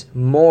water is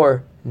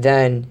more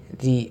than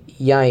the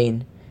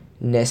yain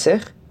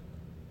nesech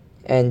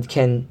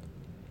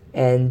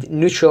and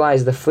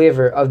neutralize the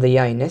flavor of the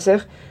yain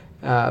nesech,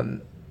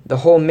 the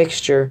whole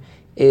mixture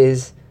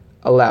is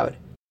allowed.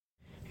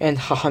 And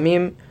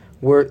Chachamim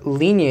were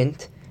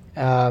lenient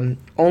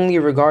only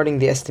regarding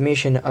the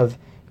estimation of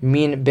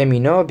min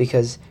bemino,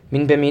 because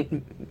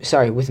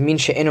with min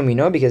she'eno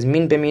mino, because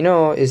min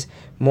bemino is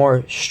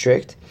more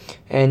strict.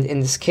 And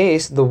in this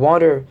case, the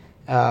water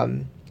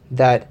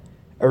that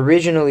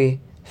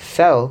originally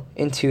fell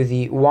into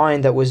the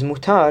wine that was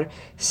mutar,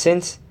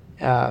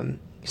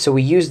 so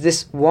we use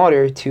this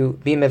water to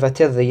be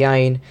mevatel the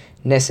yain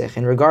nesech.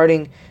 And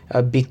regarding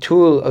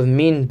bitul of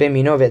min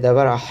bemino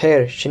ve'davar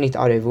acher shenit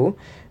arevu,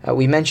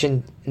 we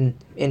mentioned in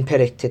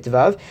Perek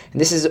Tetvav,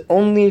 and this is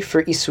only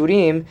for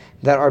isurim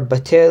that are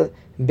batel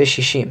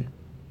beshishim,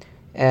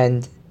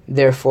 and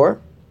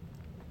therefore,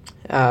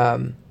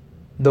 the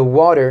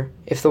water,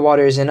 if the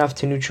water is enough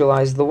to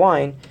neutralize the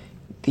wine,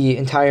 the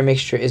entire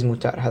mixture is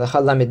mutar. Halacha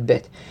lamed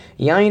bet.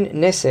 Yain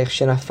nesech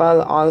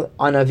shenafal al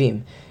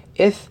anavim.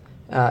 If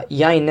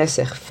yain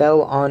nesech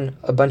fell on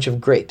a bunch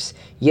of grapes,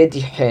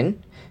 yedihen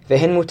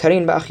vehen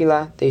mutarin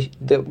ba'achila,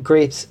 the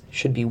grapes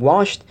should be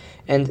washed,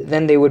 and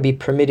then they would be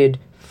permitted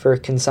for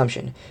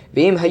consumption.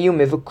 Ve'im hayu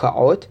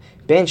mevuka'ot,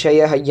 ben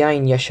shaya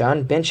hayain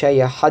yashan, ben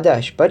shaya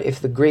hadash. But if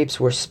the grapes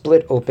were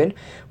split open,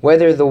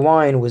 whether the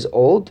wine was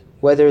old,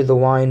 whether the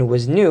wine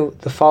was new,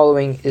 the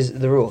following is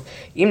the rule.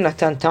 Im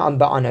natan ta'am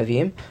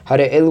ba'anavim,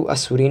 hare elu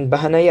asurin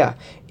bahanaya.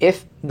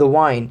 If the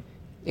wine,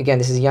 again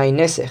this is yain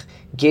nesech,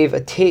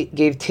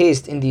 gave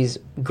taste in these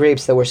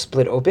grapes that were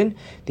split open,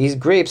 these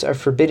grapes are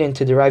forbidden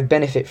to derive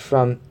benefit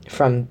from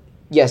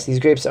these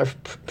grapes are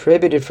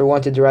prohibited for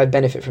one to derive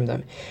benefit from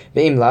them.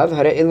 But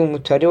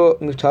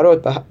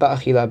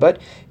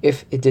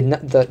if it did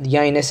not, the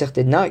yain nesech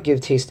did not give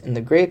taste in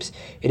the grapes,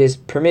 it is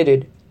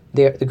permitted,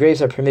 the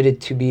grapes are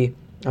permitted to be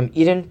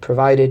eaten,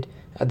 provided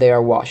they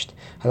are washed.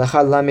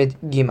 Halacha lamed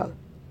gimal.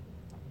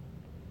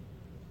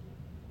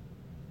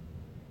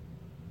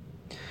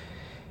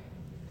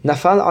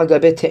 Nafal al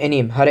gabe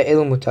te'enim, hare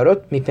elu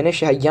mutarot, mipnei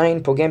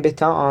shehayayin pogem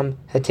beta'am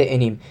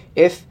hate'enim.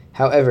 If,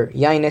 however,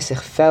 yain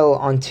nesech fell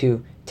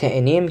onto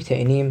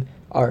te'enim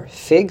are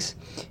figs.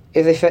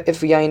 If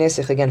yain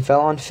nesech again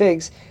fell on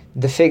figs,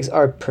 the figs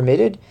are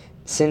permitted,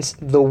 since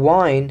the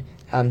wine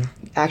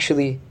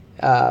actually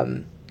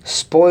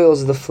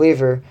spoils the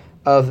flavor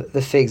of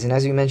the figs. And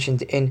as we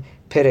mentioned in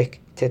Perek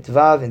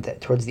Tetvav, and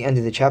towards the end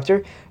of the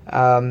chapter,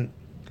 noten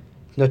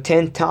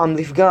ta'am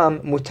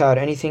lifgam mutar,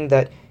 anything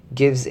that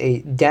gives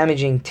a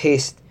damaging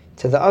taste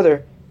to the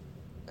other,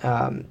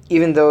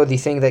 even though the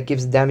thing that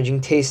gives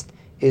damaging taste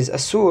is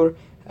asur,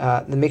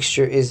 the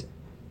mixture is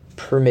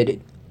permitted.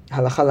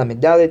 הלכה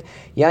ל"ד,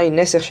 יין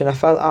נסך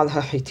שנפל על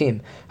החיטים,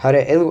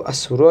 הרי אלו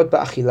אסורות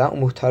באכילה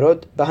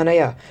ומותרות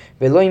בהניה,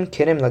 ולא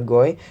ימכרם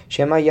לגוי,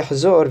 שמא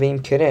יחזור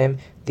וימכרם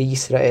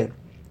לישראל.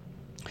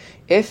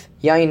 If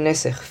yain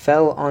nesech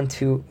fell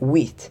onto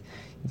wheat,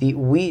 the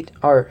wheat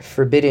are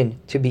forbidden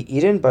to be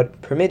eaten,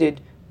 but permitted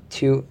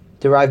to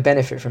derive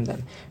benefit from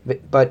them.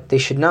 But they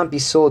should not be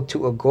sold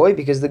to a goy,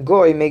 because the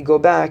goy may go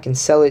back and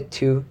sell it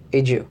to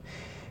a Jew.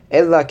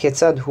 Ella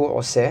ketzad hu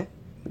oseh,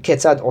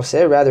 ketzad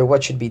oseh, rather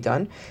what should be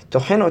done?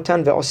 Tochen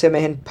otan ve'oseh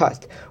mehen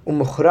pat,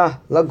 umuchrah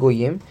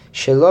lagoyim,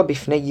 shelo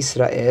bifnei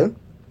Yisrael,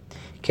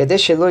 kedeh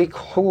shelo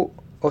yikhu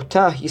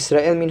otah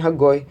Yisrael min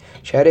hagoy,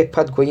 she'arei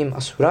pat goyim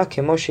asura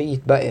kemo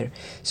she'yitba'er.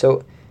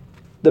 So,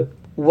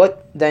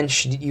 what then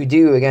should you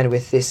do again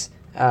with this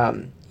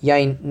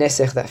yain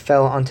nesech that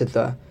fell onto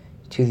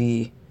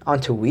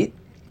wheat?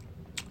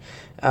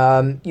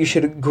 You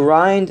should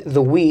grind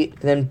the wheat,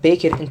 then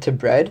bake it into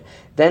bread,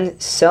 then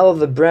sell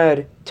the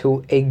bread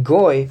to a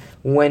goy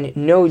when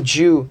no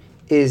Jew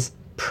is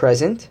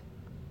present.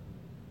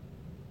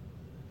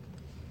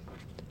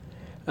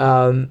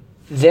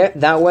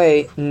 That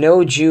way,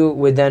 no Jew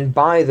would then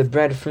buy the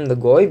bread from the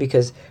goy,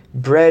 because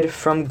bread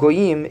from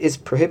goyim is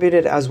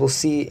prohibited, as we'll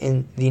see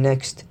in the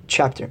next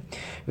chapter.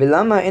 But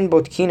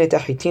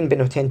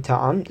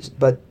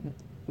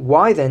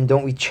why then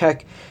don't we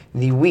check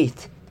the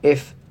wheat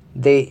if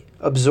they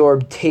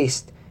absorb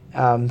taste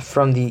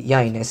from the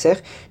yain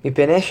nesech?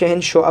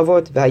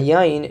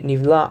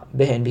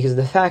 Because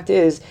the fact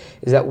is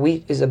that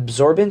wheat is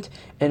absorbent,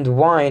 and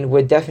wine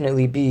would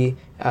definitely be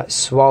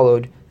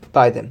swallowed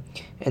by them.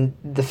 And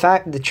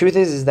the truth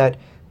is that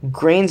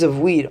grains of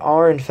wheat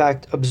are in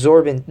fact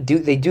absorbent.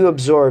 They do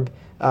absorb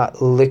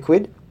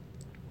liquid,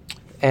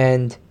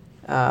 and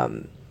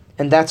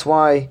that's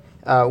why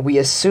we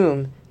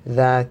assume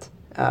that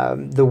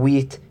the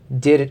wheat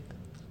did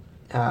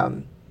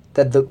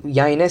that the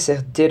yain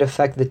nesech did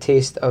affect the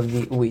taste of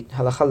the wheat.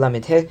 Halacha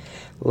lamed,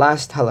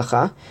 last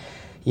halacha.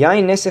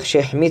 Yain nesech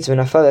shehmitz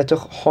v'nafal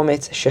letoch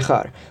chometz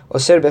shechar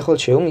oser bechol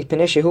shehu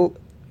mipnei shehu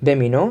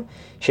bemino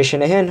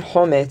sheshenehen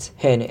chometz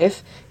hen.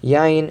 If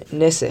yain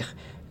nesech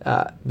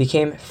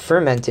became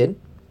fermented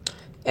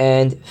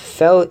and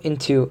fell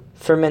into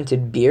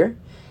fermented beer,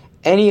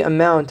 any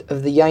amount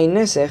of the yain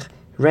nesech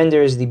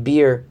renders the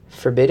beer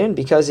forbidden,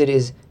 because it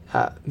is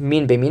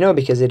min bemino,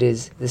 because it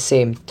is the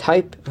same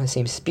type, the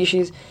same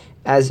species,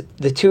 as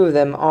the two of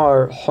them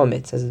are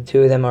chometz, as the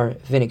two of them are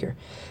vinegar.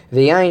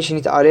 V'yain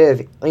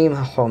shenitarev im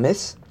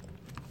hachometz,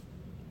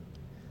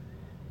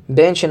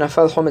 ben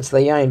shenafal chometz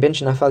layain, ben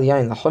shenafal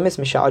yain lachometz,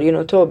 misha'arin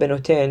oto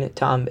benoten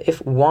ta'am.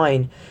 If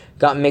wine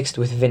got mixed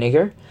with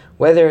vinegar,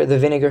 whether the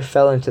vinegar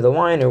fell into the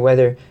wine or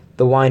whether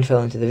the wine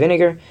fell into the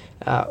vinegar,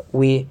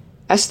 we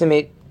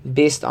estimate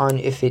based on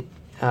if it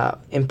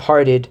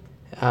imparted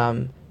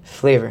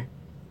flavor,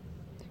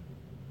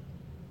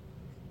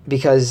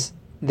 because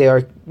they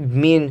are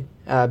min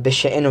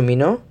b'she'eno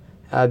mino,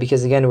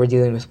 because again we're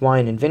dealing with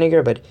wine and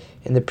vinegar. But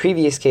in the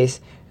previous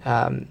case,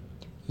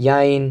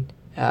 yain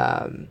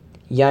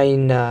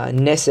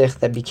nesech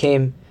that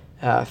became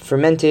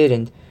fermented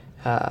and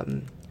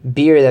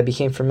beer that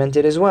became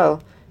fermented as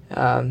well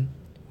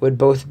would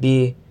both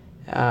be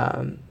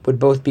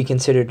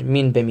considered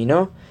min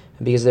bemino,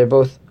 because they're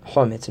both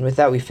chometz. And with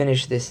that, we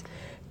finish this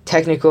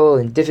technical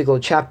and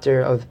difficult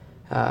chapter of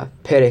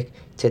Perek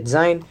Tet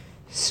Zayin.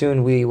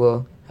 Soon we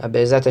will,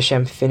 Be'ezrat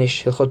Hashem,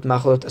 finish Hilchot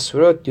Machlot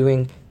Asurot,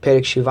 doing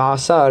Perek Shiva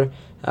Asar,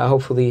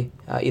 hopefully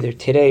either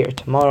today or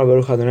tomorrow.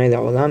 Baruch Adonai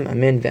Le'olam.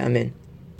 Amen ve'amen.